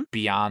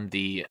 beyond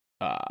the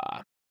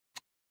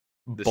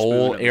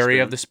bowl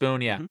area of the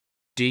spoon. Yeah.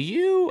 Do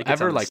you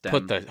ever like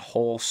put the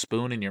whole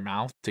spoon in your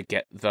mouth to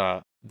get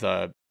the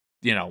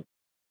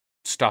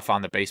stuff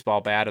on the baseball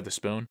bat of the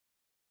spoon?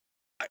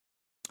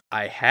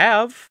 I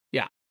have.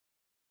 Yeah.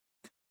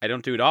 I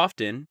don't do it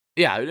often.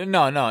 Yeah,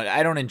 no,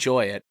 I don't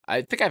enjoy it.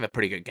 I think I have a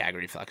pretty good gag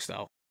reflex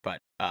though, but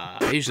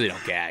I usually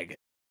don't gag.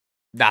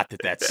 Not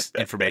that that's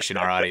information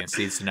our audience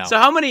needs to know. So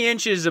how many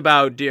inches of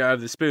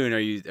the spoon are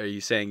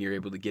you saying you're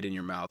able to get in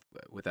your mouth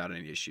without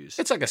any issues?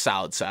 It's like a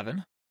solid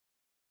 7.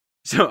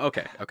 So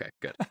okay,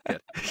 good.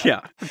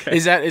 Yeah. Okay.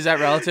 Is that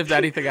relative to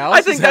anything else?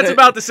 I think that's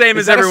about the same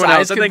as everyone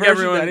else. I think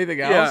everyone anything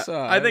else.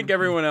 Yeah, I think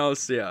everyone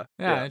else. Yeah.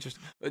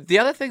 Interesting. The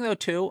other thing though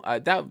too,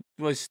 that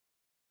was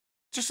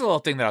just a little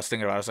thing that I was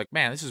thinking about. I was like,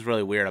 man, this is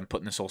really weird. I'm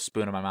putting this whole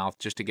spoon in my mouth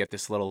just to get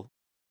this little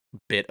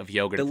bit of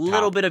yogurt. The at the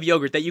little top. bit of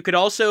yogurt that you could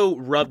also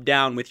rub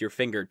down with your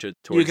finger towards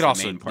you could the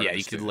also, main part of the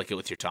you could spoon. lick it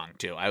with your tongue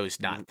too. I was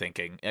not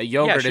thinking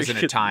yogurt sure isn't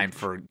you a time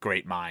for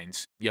great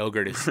minds.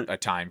 Yogurt is a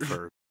time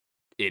for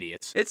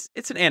idiots.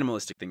 It's an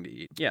animalistic thing to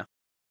eat. Yeah.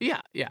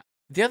 Yeah.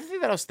 The other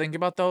thing that I was thinking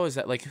about though is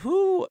that like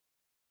who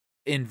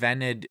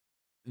invented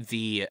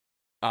the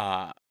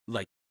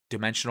like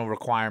dimensional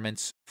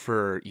requirements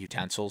for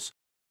utensils?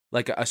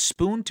 Like a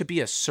spoon to be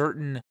a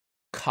certain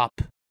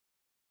cup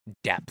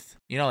depth.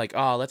 You know, like,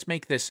 oh, let's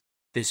make this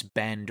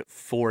bend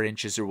 4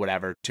 inches or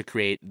whatever to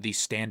create the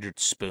standard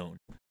spoon.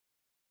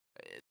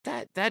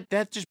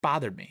 That just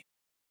bothered me.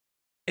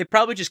 It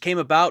probably just came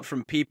about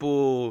from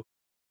people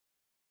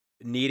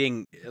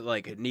needing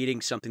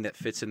something that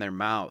fits in their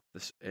mouth,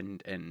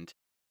 and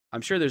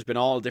I'm sure there's been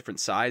all different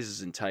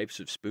sizes and types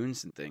of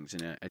spoons and things,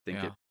 and I think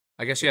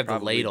I guess you have the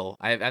ladle.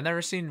 I've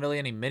never seen really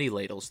any mini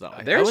ladles though.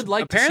 I would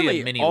like to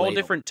see a mini all ladle.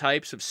 different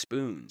types of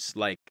spoons,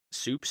 like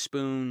soup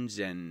spoons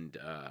and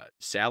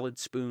salad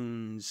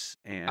spoons,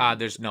 and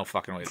there's no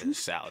fucking way there's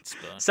a salad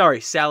spoon. Sorry,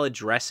 salad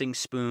dressing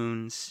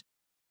spoons.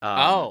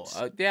 Yeah,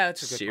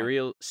 that's a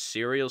good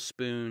cereal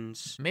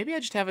spoons. Maybe I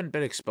just haven't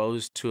been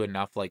exposed to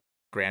enough like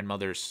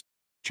grandmother's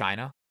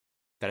china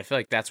that I feel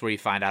like that's where you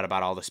find out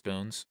about all the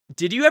spoons.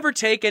 Did you ever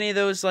take any of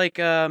those like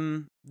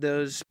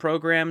those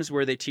programs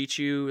where they teach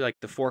you like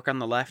the fork on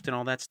the left and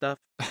all that stuff?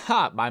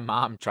 My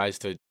mom tries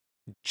to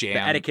jam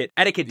the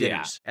etiquette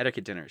dinners. Yeah.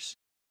 Etiquette dinners.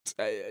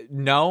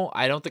 No,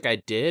 I don't think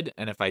I did,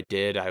 and if I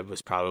did, I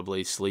was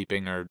probably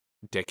sleeping or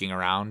dicking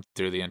around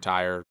through the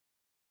entire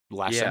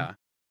lesson.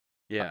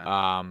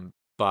 Yeah.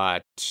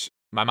 But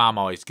my mom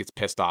always gets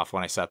pissed off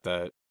when I set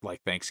the like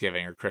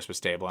Thanksgiving or Christmas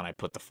table and I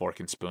put the fork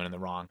and spoon in the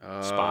wrong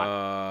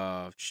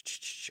spot.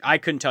 I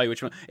couldn't tell you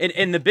which one.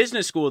 In the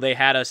business school, they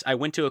had us. I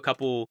went to a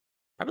couple,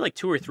 probably like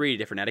 2 or 3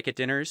 different etiquette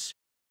dinners,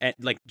 and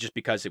like just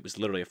because it was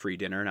literally a free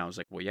dinner, and I was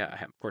like, well, yeah,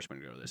 of course I'm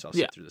gonna go to this. I'll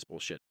sit through this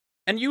bullshit.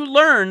 And you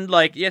learned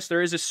like, yes,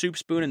 there is a soup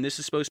spoon, and this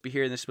is supposed to be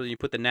here, and this is supposed to, you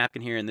put the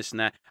napkin here, and this and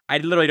that. I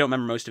literally don't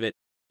remember most of it.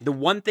 The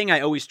one thing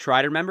I always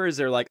try to remember is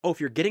they're like, oh, if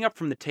you're getting up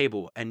from the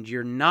table and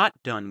you're not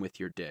done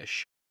with your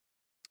dish,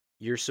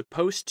 you're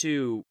supposed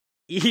to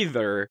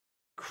either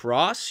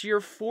cross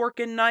your fork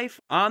and knife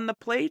on the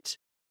plate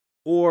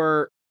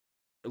or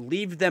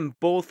leave them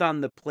both on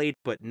the plate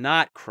but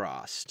not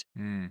crossed.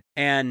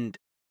 And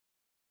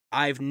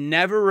I've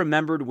never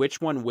remembered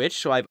which one which,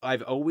 so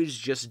I've always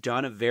just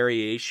done a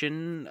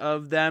variation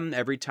of them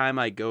every time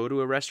I go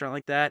to a restaurant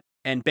like that.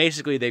 And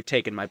basically, they've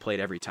taken my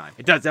plate every time.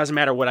 It doesn't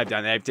matter what I've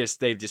done. They've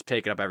just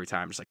taken it up every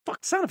time. It's like,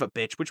 fuck, son of a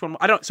bitch. Which one?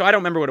 I don't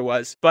remember what it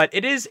was. But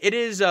it's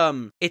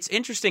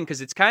interesting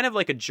because it's kind of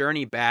like a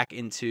journey back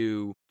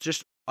into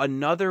just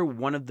another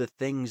one of the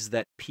things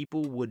that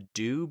people would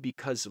do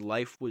because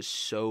life was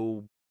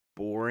so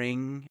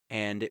boring,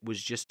 and it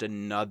was just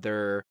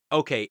another,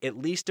 okay, at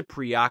least to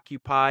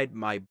preoccupied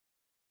my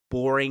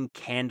boring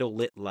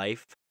candlelit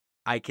life,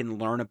 I can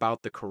learn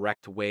about the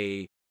correct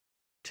way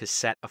to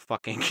set a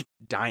fucking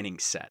dining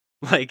set.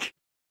 Like,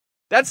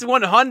 that's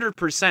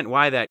 100%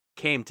 why that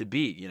came to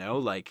be, you know?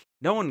 Like,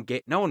 no one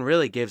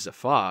really gives a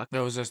fuck.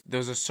 There was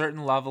a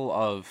certain level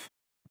of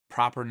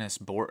properness,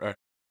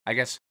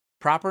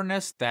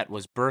 properness that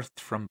was birthed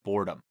from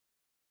boredom.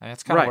 And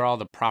that's kind of where all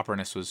the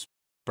properness was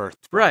birthed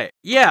from. Right.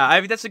 Yeah,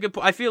 that's a good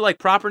point. I feel like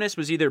properness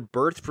was either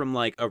birthed from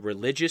like a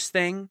religious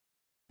thing,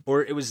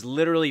 or it was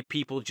literally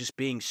people just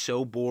being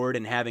so bored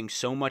and having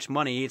so much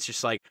money. It's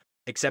just like,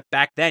 except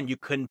back then, you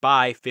couldn't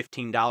buy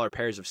 $15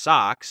 pairs of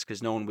socks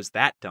because no one was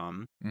that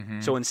dumb. Mm-hmm.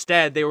 So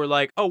instead, they were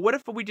like, "Oh, what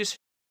if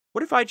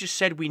I just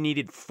said we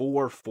needed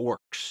 4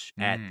 forks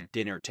at the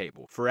dinner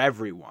table for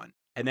everyone,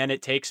 and then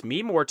it takes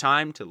me more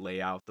time to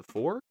lay out the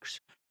forks,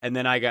 and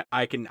then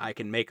I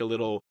can make a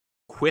little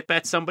quip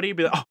at somebody,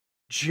 be like, oh,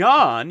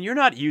 John, you're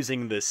not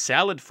using the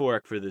salad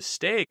fork for the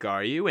steak,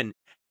 are you?"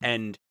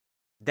 And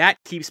that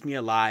keeps me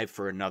alive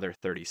for another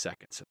 30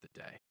 seconds of the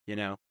day, you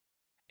know?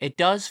 It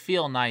does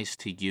feel nice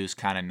to use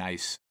kind of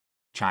nice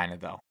china,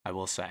 though, I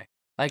will say.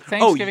 Like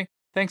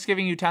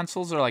Thanksgiving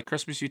utensils or like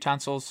Christmas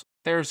utensils,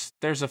 there's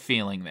a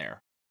feeling there.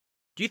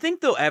 Do you think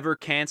they'll ever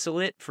cancel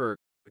it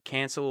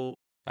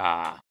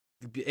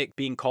it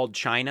being called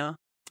China?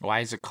 Why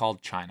is it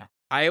called China?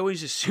 I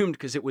always assumed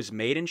because it was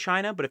made in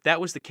China, but if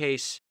that was the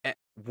case,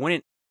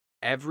 wouldn't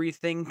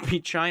everything be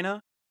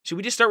China? Should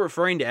we just start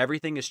referring to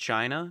everything as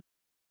China?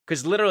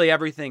 Because literally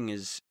everything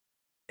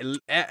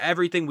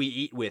we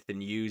eat with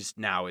and use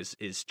now is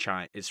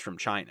from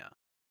China,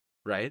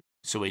 right?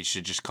 So we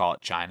should just call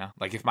it China.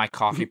 Like if my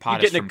coffee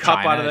pot is from cup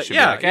China, out of it should be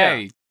like,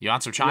 hey, you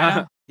want some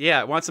China?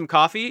 Yeah, want some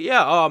coffee?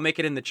 Yeah, oh, I'll make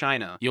it in the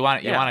China. You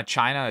want a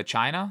China?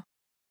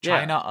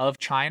 China of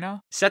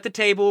China? Set the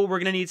table. We're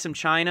gonna need some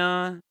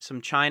China,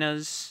 some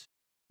Chinas.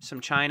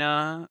 With,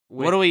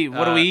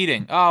 what are we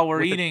eating? Oh,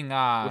 we're eating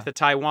with the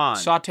Taiwan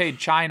sautéed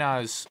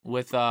Chinas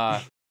with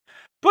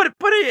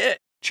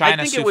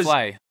China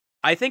souffle.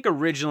 I think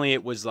originally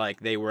it was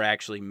like they were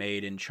actually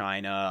made in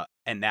China,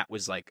 and that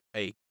was like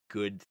a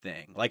good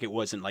thing. Like it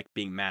wasn't like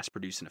being mass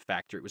produced in a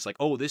factory. It was like,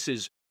 oh, this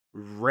is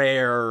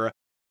rare,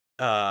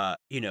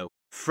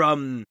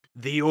 from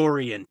the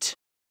Orient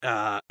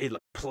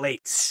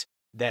plates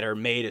that are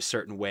made a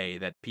certain way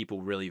that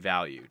people really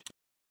valued.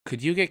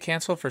 Could you get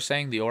canceled for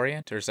saying the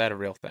Orient, or is that a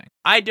real thing?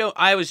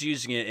 I was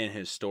using it in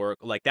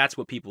historical, like that's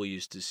what people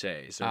used to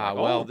say.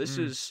 So this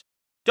is.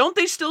 Don't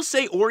they still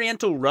say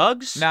Oriental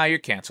rugs? Nah, you're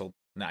canceled.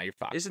 Nah, you're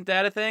fucked. Isn't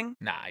that a thing?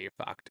 Nah, you're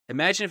fucked.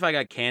 Imagine if I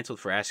got canceled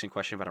for asking a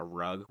question about a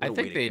rug.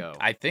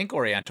 I think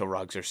Oriental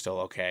rugs are still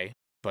okay,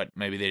 but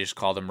maybe they just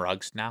call them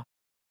rugs now.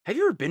 Have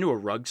you ever been to a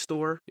rug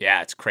store?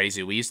 Yeah, it's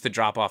crazy. We used to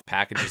drop off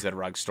packages at a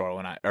rug store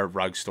when I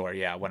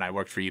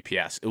worked for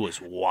UPS. It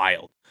was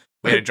wild.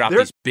 We had to drop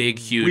these big,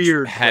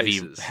 huge,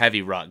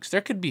 heavy rugs.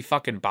 There could be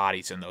fucking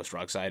bodies in those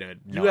rugs. I had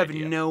no idea.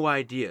 You have no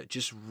idea.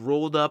 Just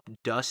rolled up,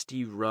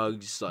 dusty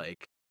rugs,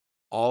 like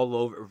all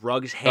over.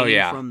 Rugs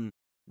hanging from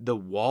the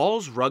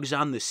walls, rugs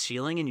on the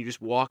ceiling, and you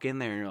just walk in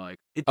there and you're like,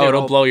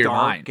 it'll blow your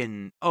mind.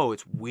 And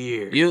it's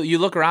weird. You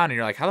look around and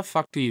you're like, how the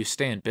fuck do you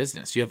stay in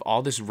business? You have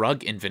all this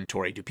rug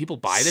inventory. Do people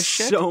buy this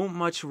shit? So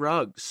much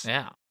rugs.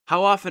 Yeah.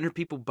 How often are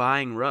people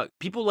buying rugs?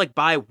 People like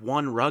buy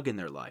one rug in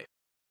their life.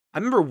 I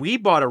remember we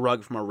bought a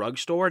rug from a rug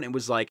store, and it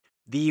was like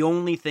the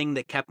only thing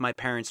that kept my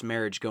parents'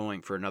 marriage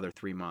going for another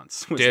 3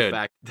 months was the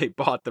fact they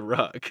bought the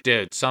rug.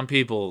 Dude, some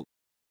people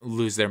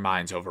lose their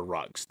minds over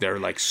rugs. They're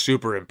like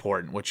super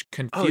important, which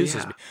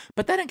confuses me.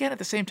 But then again, at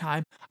the same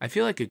time, I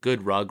feel like a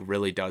good rug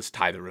really does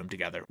tie the room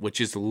together,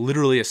 which is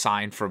literally a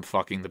sign from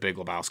fucking The Big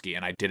Lebowski,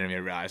 and I didn't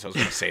even realize I was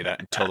going to say that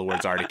until the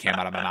words already came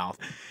out of my mouth.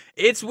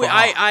 That's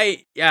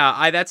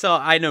all.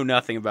 I know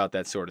nothing about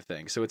that sort of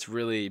thing, so it's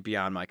really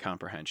beyond my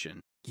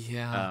comprehension.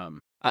 Yeah.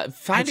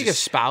 Finding a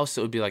spouse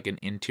that would be like an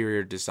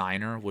interior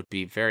designer would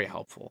be very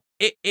helpful.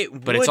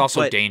 But it's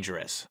also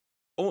dangerous.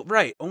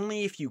 Right.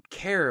 Only if you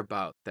care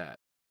about that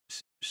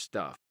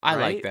stuff. I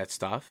like that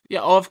stuff.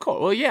 Yeah. Oh, of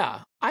course. Well,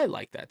 yeah. I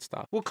like that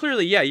stuff. Well,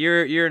 clearly, yeah.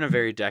 You're in a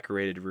very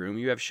decorated room.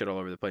 You have shit all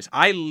over the place.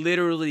 I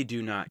literally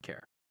do not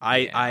care.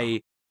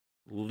 I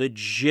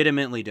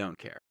legitimately don't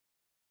care.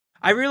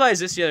 I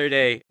realized this the other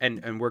day,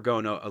 and we're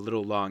going a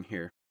little long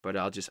here. But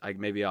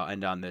maybe I'll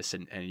end on this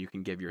and you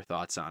can give your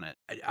thoughts on it.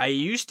 I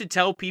used to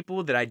tell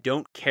people that I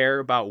don't care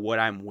about what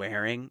I'm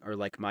wearing or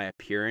like my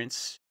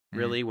appearance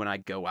really when I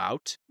go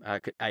out.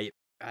 I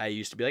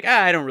used to be like,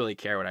 I don't really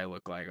care what I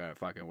look like,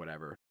 fucking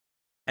whatever.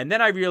 And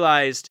then I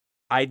realized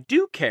I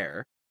do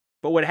care.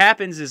 But what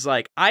happens is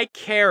like I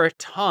care a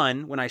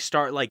ton when I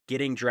start like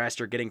getting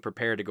dressed or getting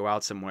prepared to go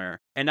out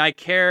somewhere. And I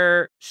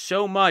care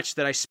so much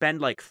that I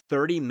spend like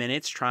 30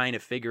 minutes trying to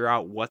figure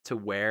out what to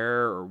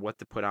wear or what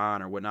to put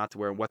on or what not to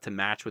wear and what to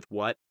match with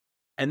what.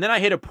 And then I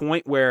hit a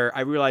point where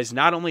I realized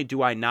not only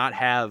do I not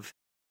have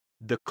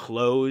the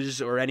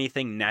clothes or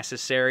anything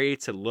necessary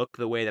to look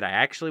the way that I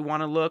actually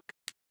want to look,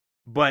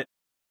 but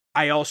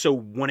I also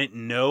wouldn't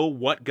know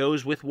what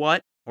goes with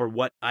what. Or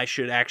what I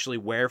should actually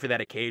wear for that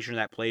occasion, or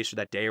that place, or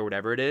that day, or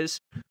whatever it is,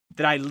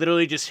 that I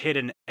literally just hit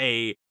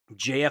a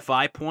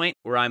JFI point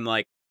where I'm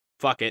like,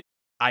 fuck it.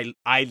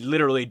 I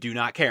literally do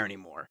not care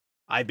anymore.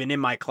 I've been in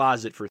my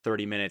closet for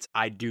 30 minutes.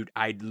 I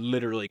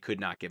literally could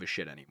not give a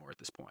shit anymore at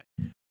this point.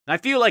 And I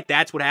feel like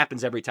that's what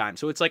happens every time.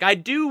 So it's like, I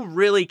do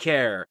really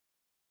care.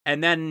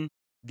 And then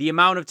the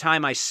amount of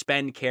time I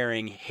spend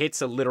caring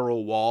hits a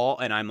literal wall.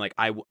 And I'm like,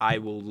 I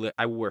will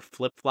wear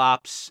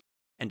flip-flops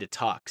and a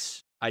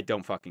tux. I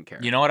don't fucking care.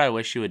 You know what I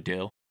wish you would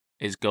do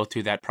is go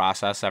through that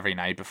process every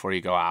night before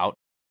you go out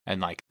and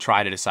like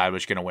try to decide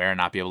what you're going to wear and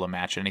not be able to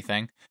match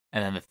anything.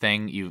 And then the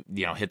thing you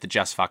hit the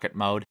just fuck it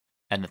mode.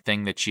 And the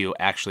thing that you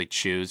actually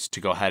choose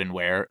to go ahead and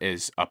wear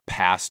is a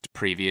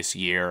previous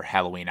year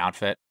Halloween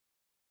outfit.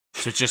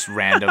 So it's just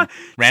random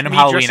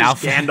Halloween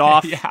outfit.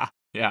 Gandalf.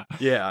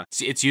 Yeah.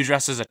 It's you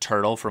dressed as a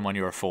turtle from when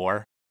you were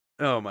 4.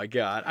 Oh my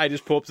God. I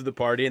just pull up to the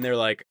party and they're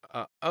like,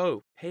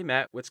 oh, hey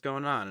Matt, what's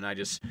going on? And I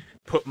just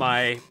put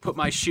my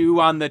shoe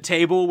on the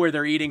table where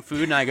they're eating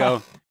food and I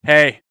go,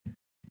 hey,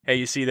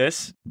 you see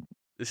this?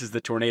 This is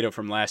the tornado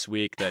from last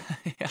week that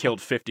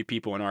killed 50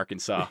 people in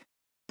Arkansas.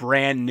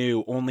 Brand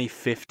new, only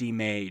 50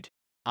 made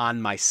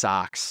on my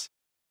socks.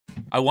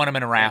 I won them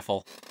in a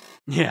raffle.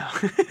 Yeah.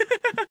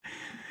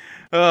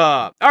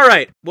 All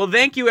right. Well,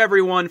 thank you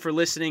everyone for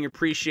listening.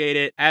 Appreciate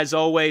it. As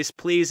always,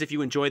 please, if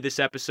you enjoyed this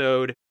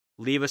episode,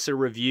 leave us a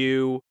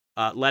review.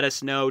 Let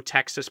us know.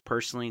 Text us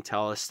personally.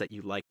 Tell us that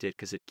you liked it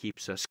because it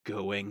keeps us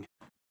going.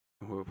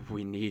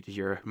 We need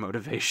your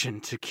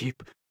motivation to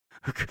keep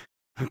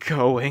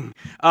going.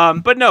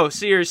 But no,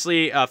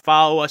 seriously,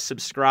 follow us,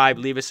 subscribe,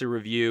 leave us a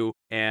review.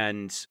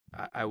 And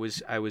I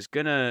was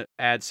gonna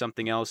add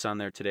something else on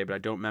there today, but I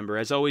don't remember.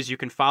 As always, you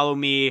can follow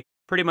me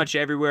pretty much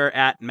everywhere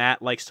at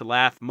Matt Likes to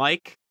Laugh.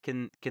 Mike,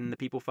 can the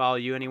people follow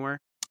you anywhere?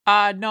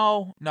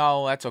 No,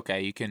 that's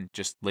okay. You can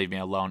just leave me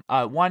alone.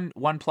 One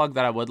plug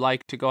that I would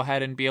like to go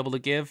ahead and be able to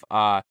give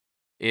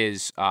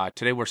is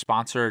today we're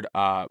sponsored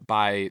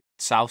by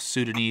South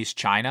Sudanese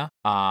China.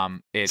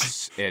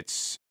 It's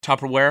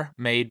Tupperware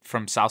made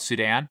from South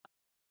Sudan.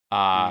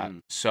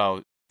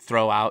 So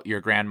throw out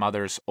your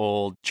grandmother's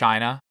old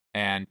china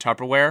and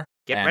Tupperware.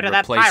 Get rid of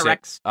that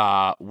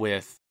Pyrex.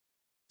 With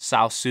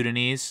South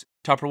Sudanese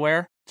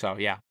Tupperware. So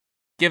yeah.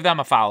 give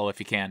them a follow if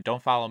you can.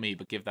 Don't follow me,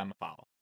 but give them a follow.